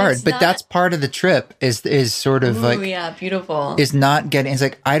 It's hard, but that's part of the trip is sort of like, yeah, beautiful. Is not getting, it's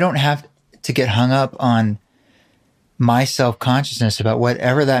like, I don't have to get hung up on my self-consciousness about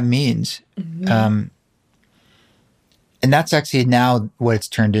whatever that means. And that's actually now what it's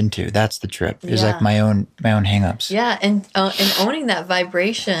turned into. That's the trip. Is like my own hangups. Yeah, and owning that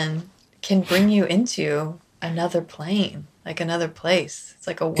vibration can bring you into another plane, like another place. It's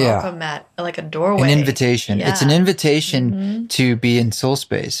like a welcome mat, like a doorway. An invitation. Yeah. It's an invitation to be in soul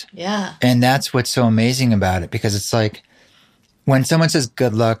space. Yeah. And that's what's so amazing about it, because it's like when someone says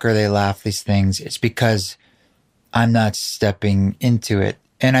good luck or they laugh these things, it's because I'm not stepping into it.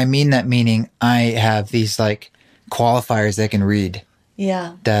 And I mean that meaning I have these like qualifiers that I can read.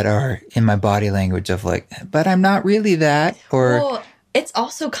 Yeah. That are in my body language of like, but I'm not really that. Or well, it's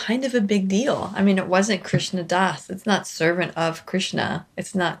also kind of a big deal. I mean, it wasn't Krishna Das. It's not servant of Krishna.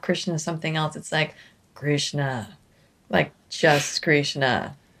 It's not Krishna something else. It's like Krishna, like just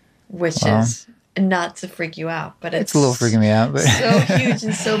Krishna, which is not to freak you out, but it's a little freaking me out. But so huge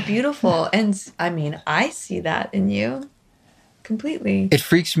and so beautiful. And I mean, I see that in you completely. It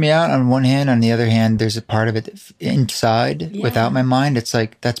freaks me out on one hand. On the other hand, there's a part of it that inside without my mind. It's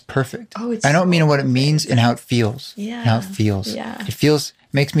like, that's perfect. Oh, it's I don't mean what it perfect. means and how it feels. Yeah. And how it feels. Yeah. It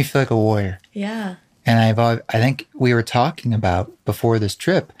makes me feel like a warrior. Yeah. And I think we were talking about before this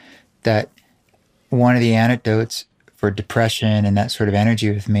trip that one of the antidotes for depression and that sort of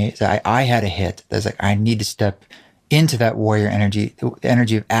energy with me is I had a hit. That's like, I need to step into that warrior energy, the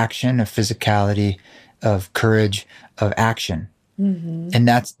energy of action, of physicality, of courage, of action. And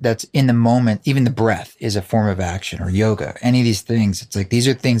that's in the moment. Even the breath is a form of action, or yoga, any of these things. It's like, these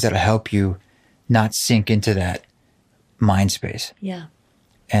are things that'll help you not sink into that mind space. Yeah.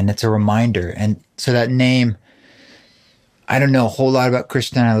 And it's a reminder. And so that name, I don't know a whole lot about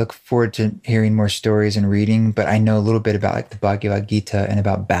Krishna. I look forward to hearing more stories and reading, but I know a little bit about like the Bhagavad Gita and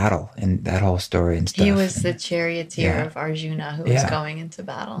about battle and that whole story and stuff. He was the charioteer of Arjuna who was going into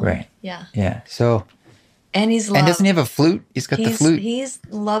battle. Right. Yeah. Yeah. So, and he's love. And doesn't he have a flute? He's got the flute. He's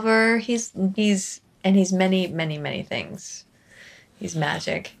lover. He's many, many, many things. He's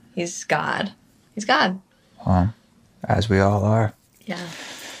magic. He's God. He's God. As we all are. Yeah.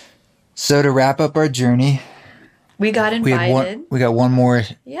 So to wrap up our journey, we got invited. We got one more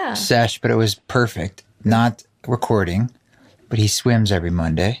Yeah. sesh, but it was perfect. Not recording, but he swims every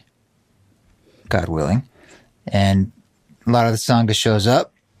Monday, God willing. And a lot of the Sangha shows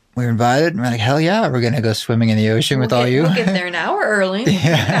up. We were invited. And we're like, hell yeah, we're going to go swimming in the ocean with all you. We'll get there an hour early.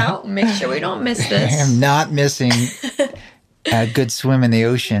 Out, make sure we don't miss this. I am not missing a good swim in the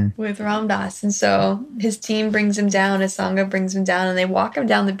ocean. With Ram Dass. And so his team brings him down, his Sangha brings him down, and they walk him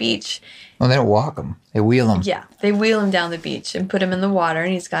down the beach. Well, they don't walk him. They wheel him. Yeah, they wheel him down the beach and put him in the water,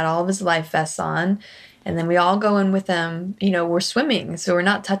 and he's got all of his life vests on. And then we all go in with him. You know, we're swimming, so we're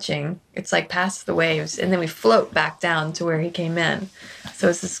not touching. It's like past the waves. And then we float back down to where he came in. So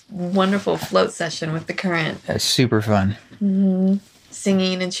it's this wonderful float session with the current. That's super fun.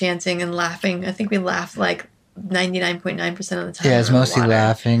 Singing and chanting and laughing. I think we laughed like 99.9% of the time. Yeah, it's mostly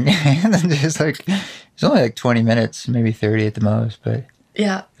laughing. And then just like, it's only like 20 minutes, maybe 30 at the most. But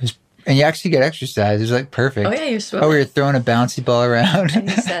yeah. And you actually get exercise. It was like perfect. Oh, yeah, you're swimming. Oh, we were throwing a bouncy ball around. And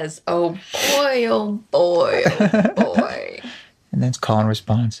he says, oh, boy, oh, boy, oh, boy. And then it's call and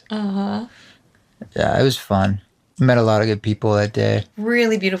response. Uh-huh. Yeah, it was fun. Met a lot of good people that day.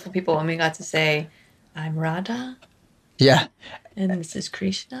 Really beautiful people. And we got to say, I'm Radha. Yeah. And this is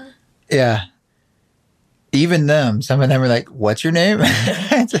Krishna. Yeah. Even them, some of them were like, what's your name?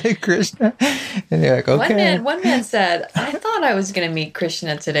 I'd say Krishna. And they're like, okay. One man said, I thought I was going to meet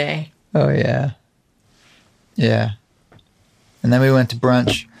Krishna today. Oh, yeah. Yeah. And then we went to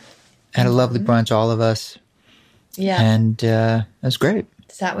brunch. Had a lovely brunch, all of us. Yeah. And it was great.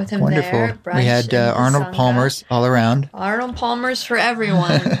 Sat with him Wonderful. there. Brunch We had Arnold Sangha. Palmer's all around. Arnold Palmer's for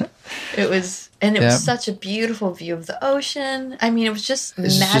everyone. It was such a beautiful view of the ocean. I mean, it was just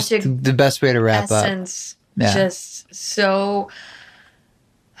It's magic. just the best way to wrap essence. Yeah. Just so.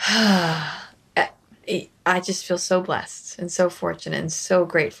 I just feel so blessed and so fortunate and so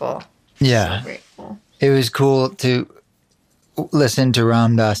grateful. Yeah. So grateful. It was cool to listen to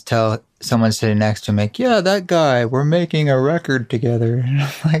Ram Dass tell someone sitting next to him, like, yeah, that guy, we're making a record together. And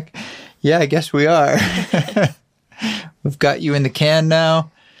I'm like, yeah, I guess we are. We've got you in the can now.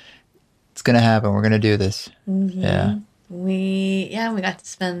 It's going to happen. We're going to do this. Mm-hmm. Yeah. We got to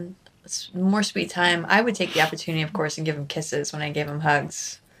spend more sweet time. I would take the opportunity, of course, and give him kisses when I gave him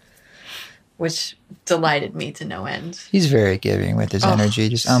hugs, which delighted me to no end. He's very giving with his energy,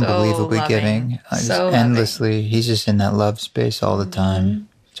 just so unbelievably loving. giving, just So endlessly. Loving. He's just in that love space all the time.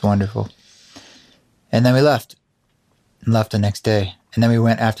 It's wonderful. And then we left the next day. And then we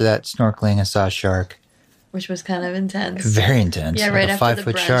went after that snorkeling and saw a shark. Which was kind of intense. Very intense. Yeah, like right a after the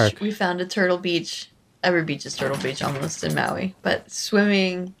 5-foot brunch, shark. we found a Turtle Beach. Every beach is Turtle Beach almost in Maui. But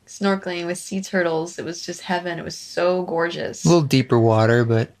swimming, snorkeling with sea turtles, it was just heaven. It was so gorgeous. A little deeper water,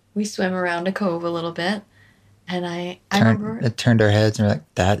 but... We swam around a cove a little bit. And I remember... It turned our heads and we're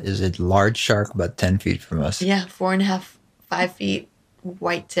like, that is a large shark about 10 feet from us. Yeah, 4.5, 5 feet,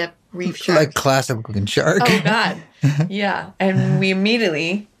 white tip, reef shark. Like classic looking shark. Oh, God. Yeah. And we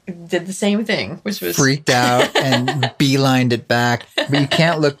immediately did the same thing, which was... Freaked out and beelined it back. But you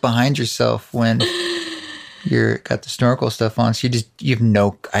can't look behind yourself when you're got the snorkel stuff on. So you have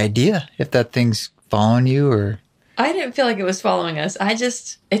no idea if that thing's following you or... I didn't feel like it was following us.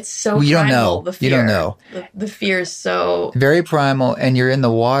 It's so you primal, don't know. the fear. You don't know. The fear is so... Very primal, and you're in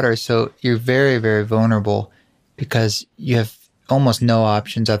the water, so you're very, very vulnerable because you have almost no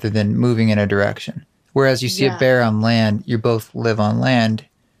options other than moving in a direction. Whereas you see a bear on land, you both live on land.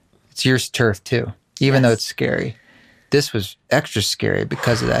 It's your turf too, even though it's scary. This was extra scary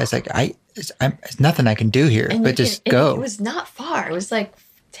because of that. It's like, there's nothing I can do here, but just go. It was not far. It was like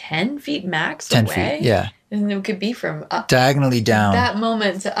 10 feet max 10 away. 10 feet, yeah. And it could be from... diagonally down. That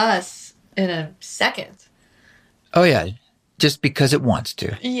moment to us in a second. Oh, yeah. Just because it wants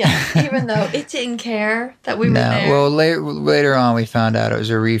to. Yeah. Even though it didn't care that we were there. Well, later on we found out it was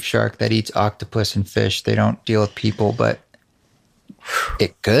a reef shark that eats octopus and fish. They don't deal with people, but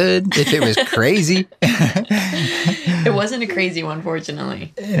it could if it was crazy. It wasn't a crazy one,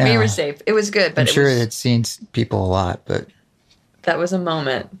 fortunately. No. We were safe. It was good, but I'm sure it's seen people a lot, but... That was a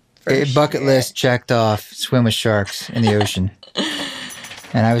moment. Bucket list checked off, swim with sharks in the ocean.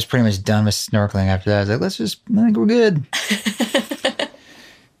 And I was pretty much done with snorkeling after that. I was like, I think we're good.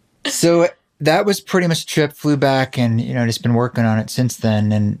 So that was pretty much a trip, flew back and, just been working on it since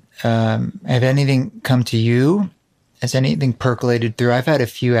then. And have anything come to you? Has anything percolated through? I've had a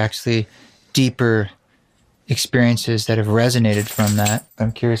few actually deeper experiences that have resonated from that.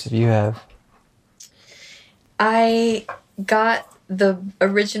 I'm curious if you have. I got the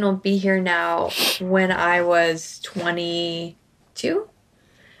original Be Here Now when I was 22.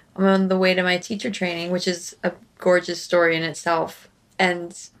 I'm on the way to my teacher training, which is a gorgeous story in itself.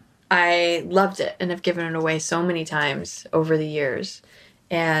 And I loved it and have given it away so many times over the years.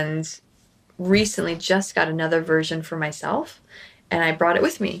 And recently just got another version for myself. And I brought it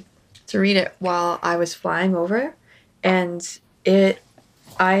with me to read it while I was flying over. And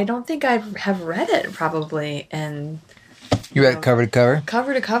I don't think I have read it probably. And you read it cover to cover?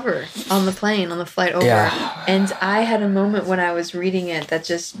 Cover to cover on the plane, on the flight over. Yeah. And I had a moment when I was reading it that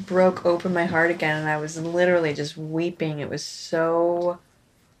just broke open my heart again, and I was literally just weeping. It was so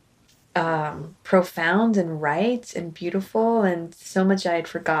profound and right and beautiful, and so much I had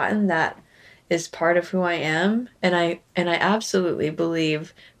forgotten that is part of who I am. And I absolutely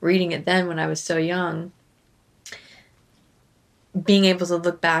believe, reading it then when I was so young, being able to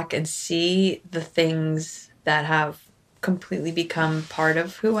look back and see the things that have completely become part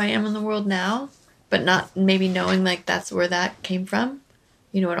of who I am in the world now, but not maybe knowing like that's where that came from.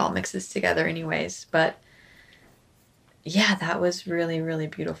 It all mixes together anyways. But yeah, that was really, really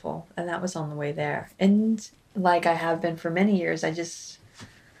beautiful. And that was on the way there. And like I have been for many years, I just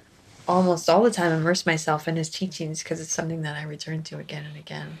almost all the time immerse myself in his teachings because it's something that I return to again and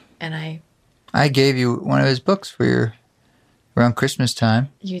again. And I gave you one of his books for your around Christmas time.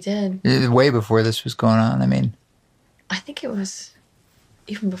 You did. Way before this was going on. I think it was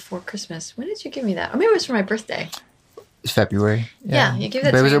even before Christmas. When did you give me that? Maybe it was for my birthday. It's February. Yeah, you gave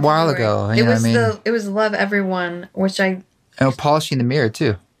that to me. But it was a while ago. It was Love Everyone, which I... Oh, Polishing the Mirror,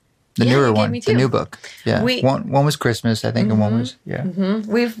 too. The newer one. The new book. Yeah. One was Christmas, I think, and one was... Yeah.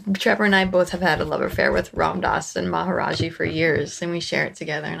 Mm-hmm. Trevor and I both have had a love affair with Ram Dass and Maharaji for years, and we share it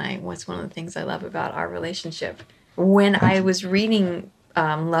together, and what's one of the things I love about our relationship. When I was reading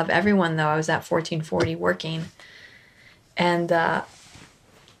Love Everyone, though, I was at 1440 working... And I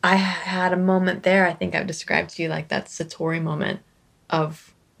had a moment there, I think I've described to you, like that Satori moment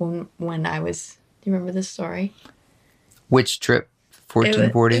of when I was... Do you remember this story? Which trip?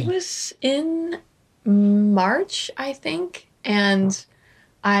 1440? It was in March, I think. And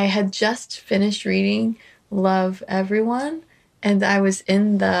I had just finished reading Love Everyone. And I was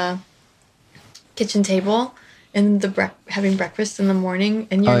in the kitchen table having breakfast in the morning.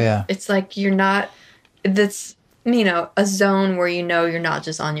 And it's like you're not... a zone where you're not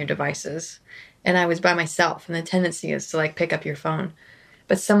just on your devices. And I was by myself, and the tendency is to like pick up your phone.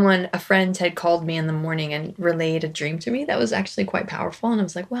 But a friend had called me in the morning and relayed a dream to me that was actually quite powerful. And I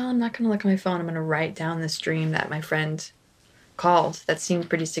was like, well, I'm not going to look at my phone. I'm going to write down this dream that my friend called that seemed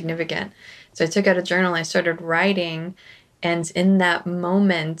pretty significant. So I took out a journal, I started writing, and in that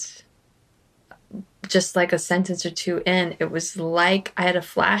moment, just like a sentence or two in, it was like I had a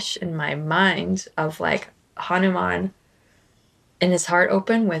flash in my mind of like Hanuman and his heart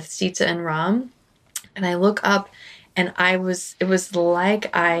open with Sita and Ram. And I look up and it was like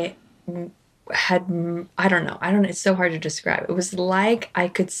I had, I don't know, it's so hard to describe. It was like I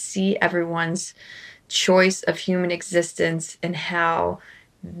could see everyone's choice of human existence and how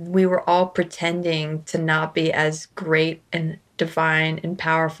we were all pretending to not be as great and divine and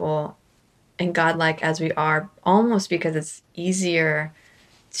powerful and godlike as we are, almost because it's easier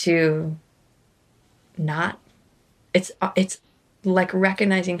to not. It's like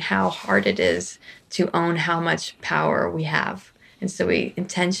recognizing how hard it is to own how much power we have. And so we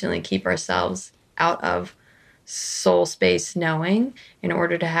intentionally keep ourselves out of soul space knowing in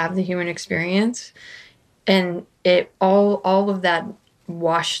order to have the human experience. And it all of that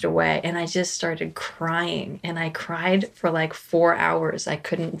washed away, and I just started crying, and I cried for like 4 hours. I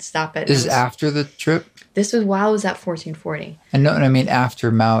couldn't stop it. This is after the trip? This was while I was at 1440. And no, I mean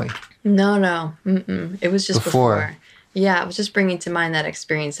after Maui. No. It was just before. Yeah, I was just bringing to mind that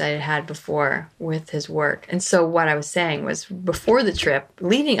experience I had had before with his work. And so what I was saying was before the trip,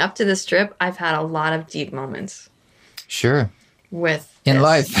 leading up to this trip, I've had a lot of deep moments. Sure. With in this.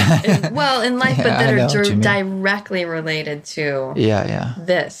 life. in life, but that are directly related to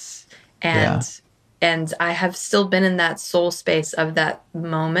this. And I have still been in that soul space of that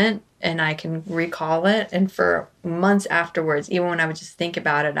moment, and I can recall it. And for months afterwards, even when I would just think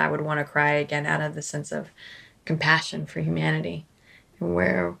about it, I would want to cry again out of the sense of compassion for humanity and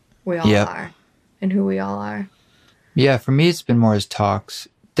where we all are and who we all are. Yeah, for me, it's been more as talks.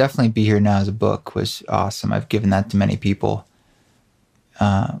 Definitely Be Here Now as a book was awesome. I've given that to many people.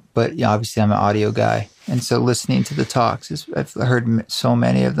 But yeah, obviously I'm an audio guy. And so listening to the talks, I've heard so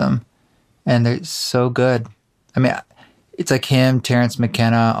many of them, and they're so good. I mean, it's like him, Terrence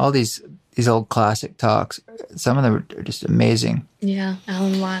McKenna, all these old classic talks. Some of them are just amazing. Yeah,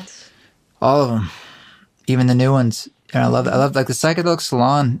 Alan Watts. All of them. Even the new ones. And I love like the Psychedelic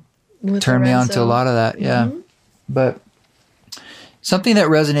Salon turned me on to a lot of that. Yeah. Mm-hmm. But something that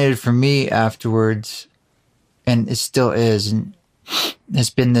resonated for me afterwards, and it still is, and has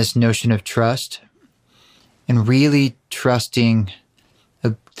been this notion of trust and really trusting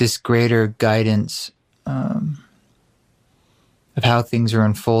this greater guidance of how things are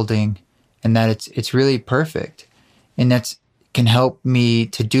unfolding, and that it's really perfect, and that's can help me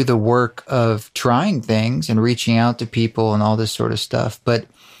to do the work of trying things and reaching out to people and all this sort of stuff, but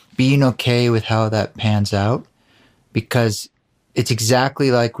being okay with how that pans out, because it's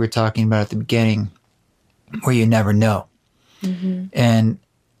exactly like we're talking about at the beginning, where you never know. Mm-hmm. And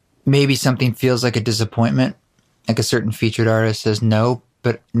maybe something feels like a disappointment, like a certain featured artist says no,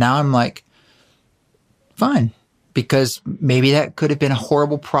 but now I'm like, fine, because maybe that could have been a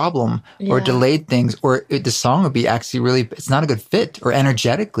horrible problem or delayed things, or the song would be actually really, it's not a good fit, or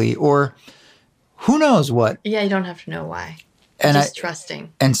energetically, or who knows what. Yeah, you don't have to know why. And just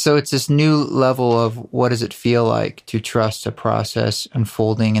trusting. And so it's this new level of what does it feel like to trust a process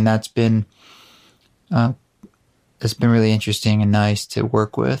unfolding, and that's been it's been really interesting and nice to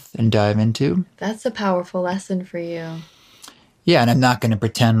work with and dive into. That's a powerful lesson for you. Yeah, and I'm not going to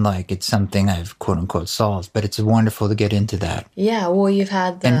pretend like it's something I've quote unquote solved, but it's wonderful to get into that. Yeah, well, you've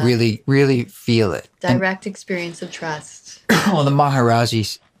had and really, really feel it. Direct experience of trust. Well, the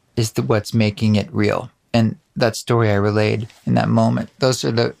Maharaji is what's making it real, and that story I relayed in that moment. Those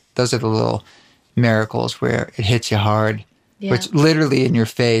are the little miracles where it hits you hard. Yeah. Which literally in your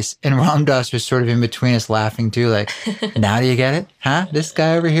face. And Ram Dass was sort of in between us laughing too, like, now do you get it? Huh? This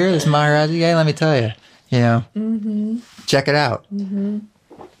guy over here, this Maharaji guy, let me tell you. You know, mm-hmm. Check it out. Mm-hmm.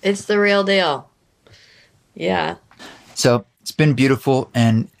 It's the real deal. Yeah. So it's been beautiful.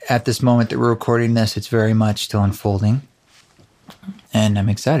 And at this moment that we're recording this, it's very much still unfolding. And I'm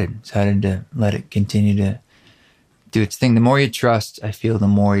excited to let it continue to do its thing. The more you trust, I feel, the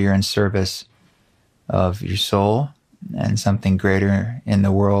more you're in service of your soul and something greater in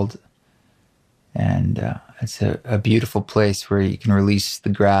the world. And it's a beautiful place where you can release the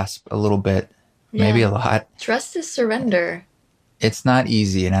grasp a little bit, maybe a lot. Trust is surrender. It's not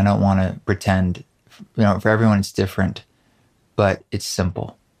easy, and I don't want to pretend, for everyone it's different, but it's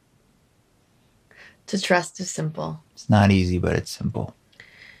simple. To trust is simple. It's not easy, but it's simple.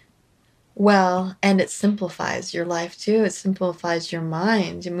 Well, and it simplifies your life too. It simplifies your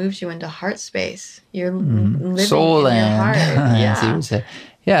mind. It moves you into heart space. You're living Soul in your land. heart. As you would say.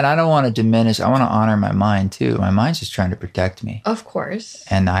 Yeah, and I don't want to diminish. I want to honor my mind too. My mind's just trying to protect me, Of course.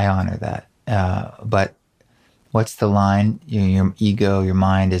 and I honor that. But what's the line? Your ego, your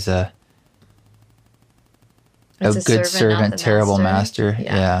mind is a It's good not servant, the terrible master.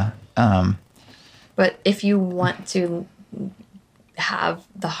 Yeah. But if you want to have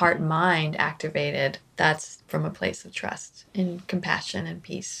the heart mind activated, that's from a place of trust and compassion and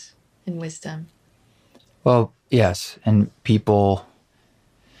peace and wisdom. Well, yes, and people,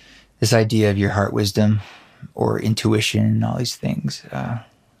 this idea of your heart wisdom or intuition and all these things, I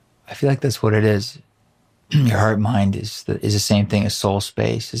feel like that's what it is. Your heart mind is the same thing as soul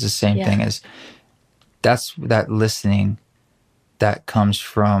space, is the same thing as, that's that listening that comes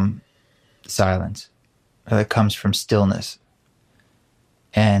from silence, or that comes from stillness.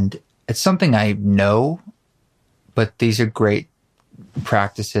 And it's something I know, but these are great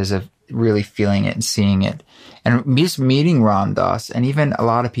practices of really feeling it and seeing it. And just meeting Ram Dass and even a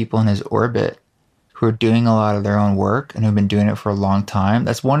lot of people in his orbit who are doing a lot of their own work and who've been doing it for a long time.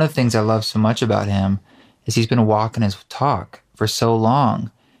 That's one of the things I love so much about him, is he's been walking his talk for so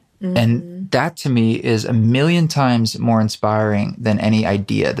long. Mm-hmm. And that to me is a million times more inspiring than any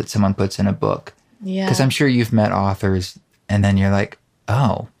idea that someone puts in a book. Yeah. Because I'm sure you've met authors and then you're like,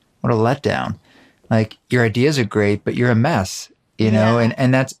 oh, what a letdown. Like, your ideas are great, but you're a mess, you know?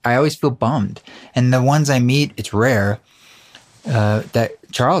 And that's, I always feel bummed. And the ones I meet, it's rare that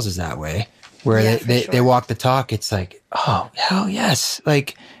Charles is that way, where they walk the talk. It's like, oh, hell yes.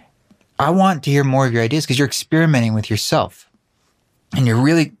 Like, I want to hear more of your ideas because you're experimenting with yourself and you're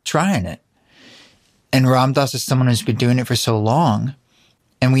really trying it. And Ram Dass is someone who's been doing it for so long,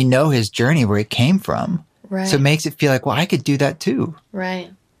 and we know his journey, where he came from. Right. So it makes it feel like, well, I could do that too.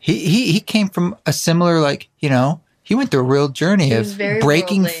 Right. He came from a similar, like, you know, he went through a real journey of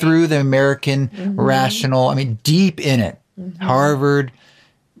breaking through the American rational, I mean, deep in it. Mm-hmm. Harvard,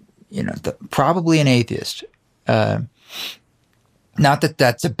 you know, probably an atheist. Not that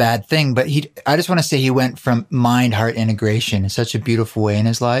that's a bad thing, but I just want to say he went from mind-heart integration in such a beautiful way in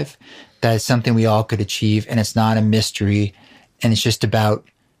his life that it's something we all could achieve, and it's not a mystery, and it's just about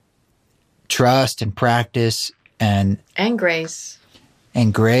trust and practice and grace.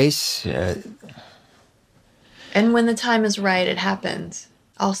 And grace. And when the time is right, it happens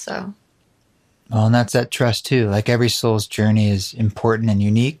also. Well, and that's that trust too. Like, every soul's journey is important and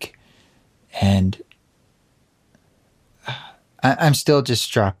unique. And I'm still just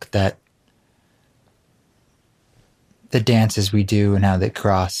struck that the dances we do and how they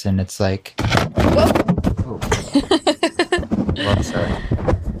cross, and it's like, whoa. Well, sorry.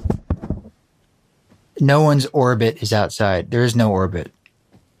 No one's orbit is outside. There is no orbit.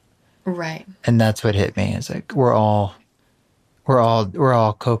 Right. And that's what hit me. It's like, we're all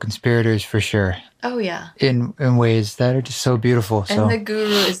co-conspirators for sure. Oh yeah. In ways that are just so beautiful. And the guru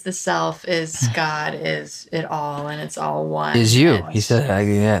is the self, is God, is it all, and it's all one. Is you. He said,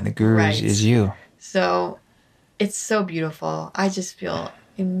 the guru is you. So it's so beautiful. I just feel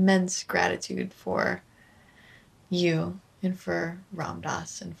immense gratitude for you and for Ram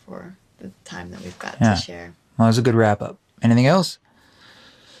Dass and for the time that we've got to share. Well, it was a good wrap up. Anything else?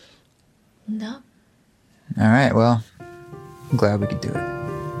 No. All right. Well, I'm glad we could do it.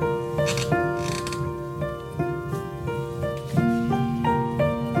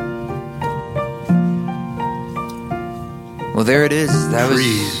 Well, there it is. That was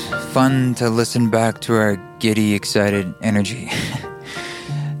fun to listen back to our giddy, excited energy.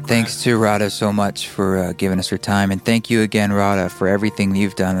 Thanks to Radha so much for giving us her time. And thank you again, Radha, for everything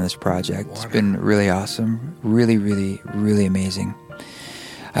you've done in this project. It's been really awesome. Really, really, really amazing.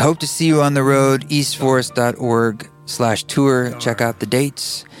 I hope to see you on the road, eastforest.org/tour. Check out the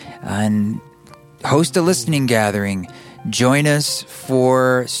dates and host a listening gathering. Join us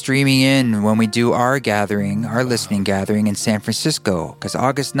for streaming in when we do our listening gathering in San Francisco, because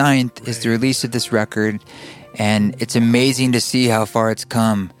August 9th is the release of this record, and it's amazing to see how far it's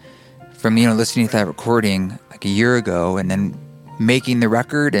come from, listening to that recording like a year ago, and then making the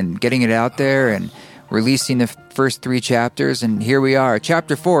record and getting it out there and releasing the first 3 chapters, and here we are.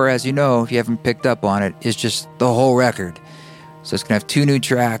 Chapter 4, as you know, if you haven't picked up on it, is just the whole record. So it's going to have 2 new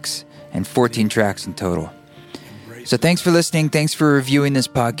tracks and 14 tracks in total. So thanks for listening. Thanks for reviewing this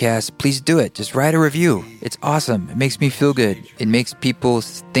podcast. Please do it. Just write a review. It's awesome. It makes me feel good. It makes people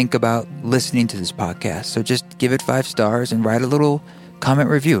think about listening to this podcast. So just give it 5 stars and write a little comment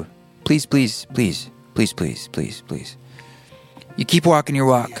review. Please, please, please, please, please, please, please. You keep walking your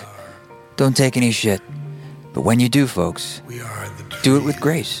walk. Don't take any shit. But when you do, folks, do it with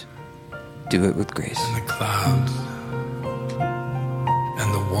grace. Do it with grace. And the clouds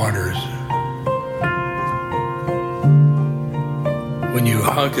and the waters. When you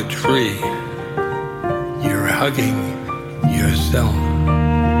hug a tree, you're hugging yourself.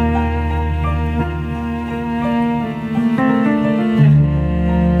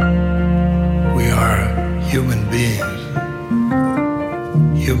 We are human beings.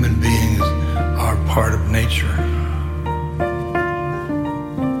 Human beings are part of nature.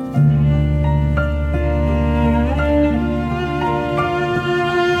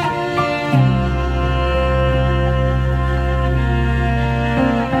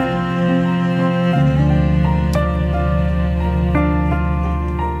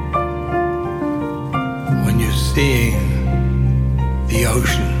 When you're seeing the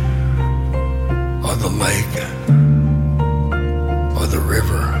ocean or the lake or the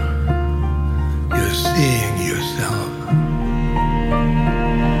river, you're seeing yourself.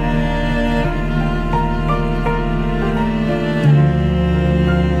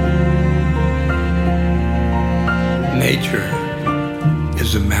 Nature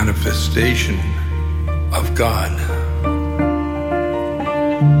is a manifestation of God.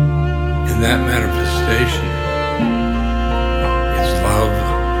 In that manifestation, it's love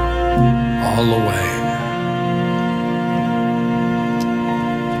all the way.